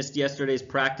Williams. He missed yesterday's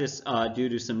practice due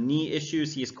to some knee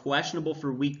issues. He is questionable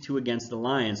for week 2 against the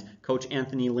Lions. Coach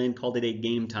Anthony Lynn called it a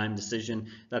game time decision.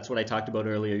 That's what I talked about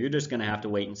earlier. You're just going to have to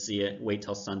wait and see it. Wait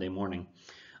till Sunday morning.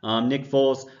 Nick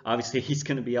Foles, obviously he's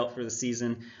going to be out for the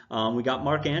season. We got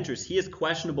Mark Andrews. He is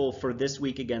questionable for this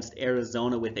week against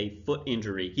Arizona with a foot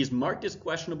injury. He's marked as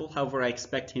questionable. However, I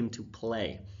expect him to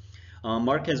play.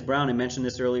 Marquez Brown, I mentioned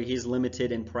this earlier, he's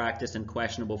limited in practice and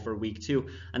questionable for week 2.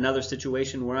 Another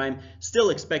situation where I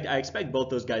expect both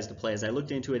those guys to play. As I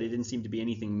looked into it, it didn't seem to be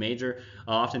anything major.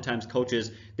 Oftentimes coaches,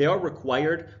 they are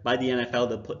required by the NFL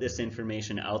to put this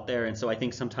information out there, and so I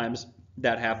think sometimes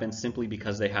that happens simply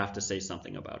because they have to say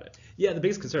something about it. Yeah, the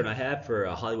biggest concern I have for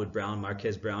Hollywood Brown,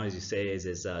 Marquez Brown, as you say, is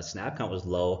his snap count was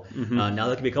low. Now,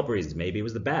 there could be a couple reasons. Maybe it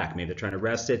was the back. Maybe they're trying to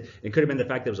rest it. It could have been the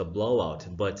fact that it was a blowout.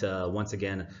 But once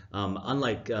again,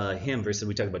 unlike him versus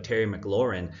we talked about Terry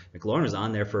McLaurin, McLaurin was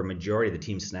on there for a majority of the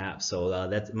team snaps. So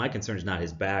that's my concern is not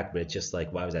his back, but it's just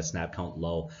like, why was that snap count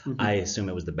low? I assume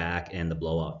it was the back and the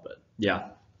blowout. But yeah.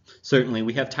 Certainly.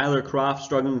 We have Tyler Kroft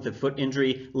struggling with a foot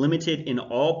injury, limited in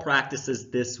all practices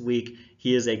this week.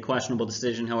 He is a questionable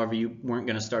decision. However, you weren't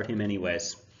going to start him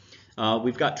anyways.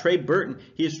 We've got Trey Burton.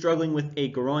 He is struggling with a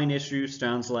groin issue.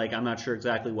 Sounds like I'm not sure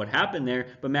exactly what happened there,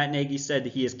 but Matt Nagy said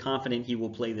that he is confident he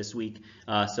will play this week.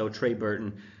 So Trey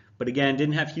Burton. But again,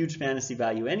 didn't have huge fantasy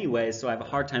value anyway, so I have a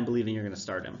hard time believing you're going to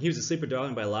start him. He was a sleeper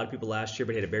darling by a lot of people last year,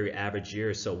 but he had a very average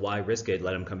year, so why risk it?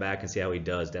 Let him come back and see how he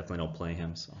does. Definitely don't play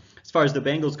him. So. As far as the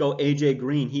Bengals go, A.J.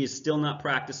 Green, he is still not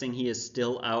practicing. He is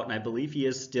still out, and I believe he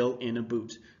is still in a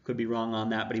boot. Could be wrong on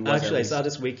that, but he was. Actually, I saw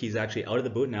this week he's actually out of the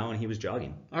boot now, and he was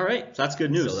jogging. All right, so that's good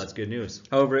news. So that's good news.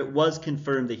 However, it was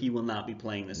confirmed that he will not be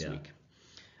playing this week.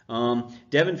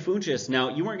 Devin Funchess. Now,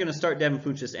 you weren't going to start Devin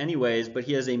Funchess anyways, but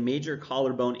he has a major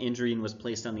collarbone injury and was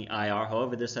placed on the IR.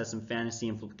 However, this has some fantasy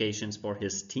implications for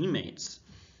his teammates.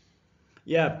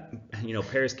 Yeah,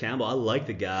 Paris Campbell, I like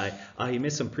the guy. He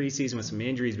missed some preseason with some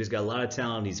injuries, but he's got a lot of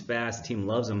talent. He's fast. The team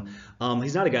loves him.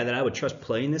 He's not a guy that I would trust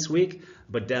playing this week,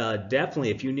 but definitely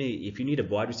if you need a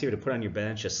wide receiver to put on your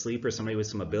bench, a sleeper, somebody with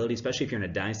some ability, especially if you're in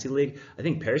a dynasty league, I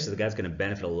think Paris is the guy that's going to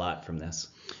benefit a lot from this.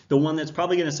 The one that's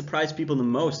probably going to surprise people the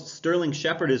most, Sterling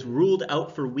Shepard, is ruled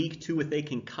out for week 2 with a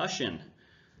concussion.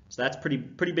 So that's pretty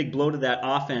big blow to that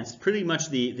offense. Pretty much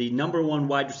the number one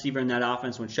wide receiver in that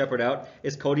offense when Shepard out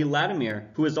is Cody Latimer,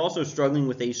 who is also struggling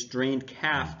with a strained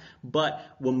calf, but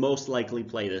will most likely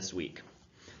play this week.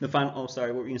 The final. Oh,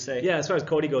 sorry. What were you gonna say? Yeah, as far as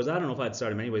Cody goes, I don't know if I'd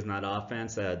start him anyways. Not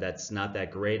offense. That's not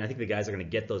that great. And I think the guys are going to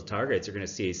get those targets. You're going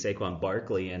to see Saquon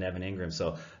Barkley and Evan Ingram.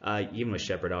 So even with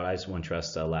Shepard out, I just wouldn't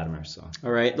trust Latimer. So. All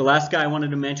right. The last guy I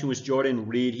wanted to mention was Jordan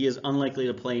Reed. He is unlikely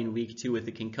to play in week 2 with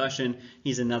a concussion.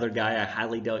 He's another guy I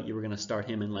highly doubt you were going to start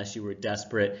him unless you were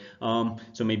desperate.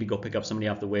 So maybe go pick up somebody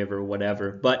off the waiver or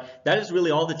whatever. But that is really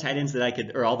all the tight ends that I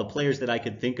could, or all the players that I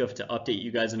could think of to update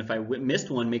you guys. And if I missed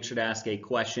one, make sure to ask a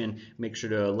question. Make sure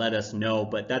to let us know.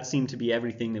 But that seemed to be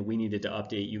everything that we needed to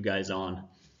update you guys on.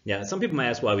 Yeah, some people might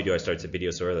ask why we do our starts of video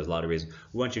so early. There's a lot of reasons.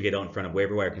 We want you to get out in front of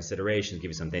waiver wire considerations, give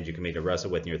you some things you can make to wrestle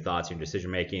with in your thoughts, your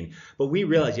decision making. But we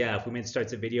realize, if we made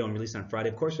starts of video and release on Friday,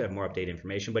 of course we have more updated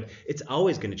information, but it's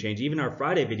always going to change. Even our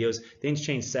Friday videos, things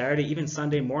change Saturday, even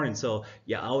Sunday morning. So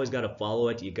you always got to follow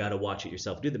it. You got to watch it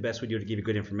yourself. Do the best we do to give you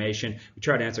good information. We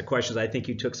try to answer questions. I think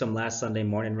you took some last Sunday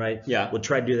morning, right? Yeah. We'll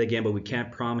try to do that again, but we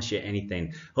can't promise you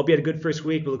anything. Hope you had a good first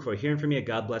week. We look forward to hearing from you.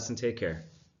 God bless and take care.